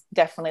listening has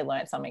definitely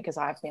learned something, because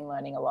I've been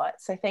learning a lot.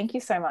 So thank you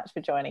so much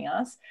for joining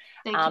us.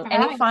 Thank you for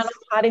any final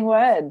parting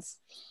words?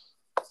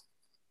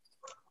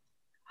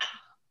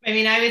 I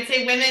mean, I would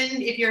say,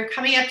 women, if you're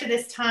coming up to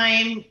this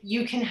time,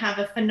 you can have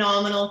a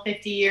phenomenal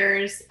 50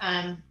 years.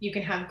 You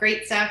can have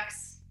great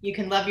sex. You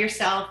can love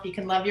yourself. You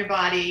can love your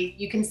body.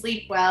 You can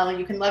sleep well.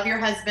 You can love your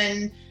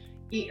husband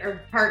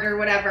or partner,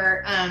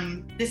 whatever.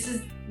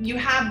 You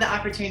have the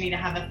opportunity to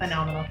have a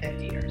phenomenal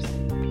 50 years.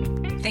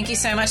 Thank you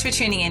so much for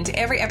tuning in to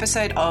every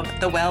episode of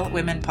the Well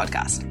Women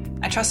podcast.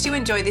 I trust you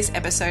enjoyed this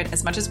episode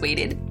as much as we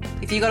did.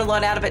 If you got a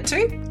lot out of it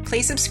too,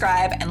 please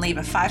subscribe and leave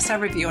a 5-star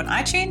review on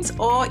iTunes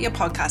or your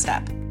podcast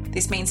app.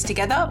 This means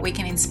together we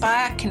can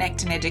inspire,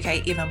 connect, and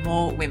educate even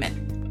more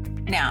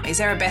women. Now, is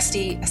there a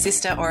bestie, a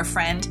sister, or a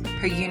friend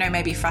who you know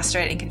may be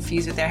frustrated and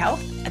confused with their health?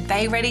 Are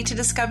they ready to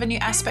discover new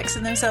aspects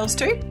of themselves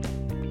too?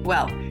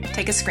 Well,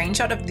 take a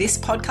screenshot of this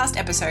podcast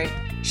episode,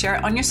 share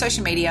it on your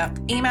social media,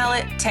 email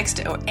it, text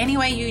it, or any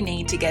way you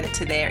need to get it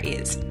to their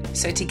ears.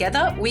 So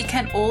together we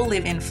can all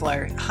live in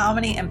flow,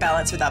 harmony, and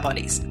balance with our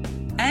bodies.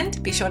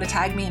 And be sure to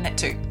tag me in it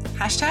too.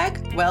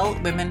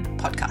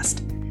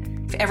 #WellWomenPodcast.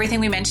 For everything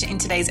we mentioned in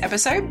today's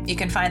episode, you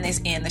can find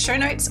this in the show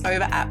notes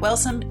over at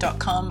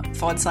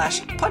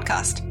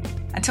wellsome.com/podcast.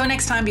 Until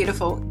next time,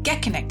 beautiful,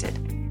 get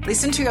connected,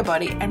 listen to your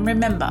body, and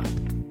remember,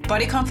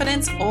 body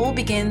confidence all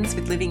begins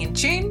with living in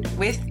tune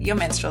with your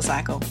menstrual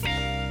cycle.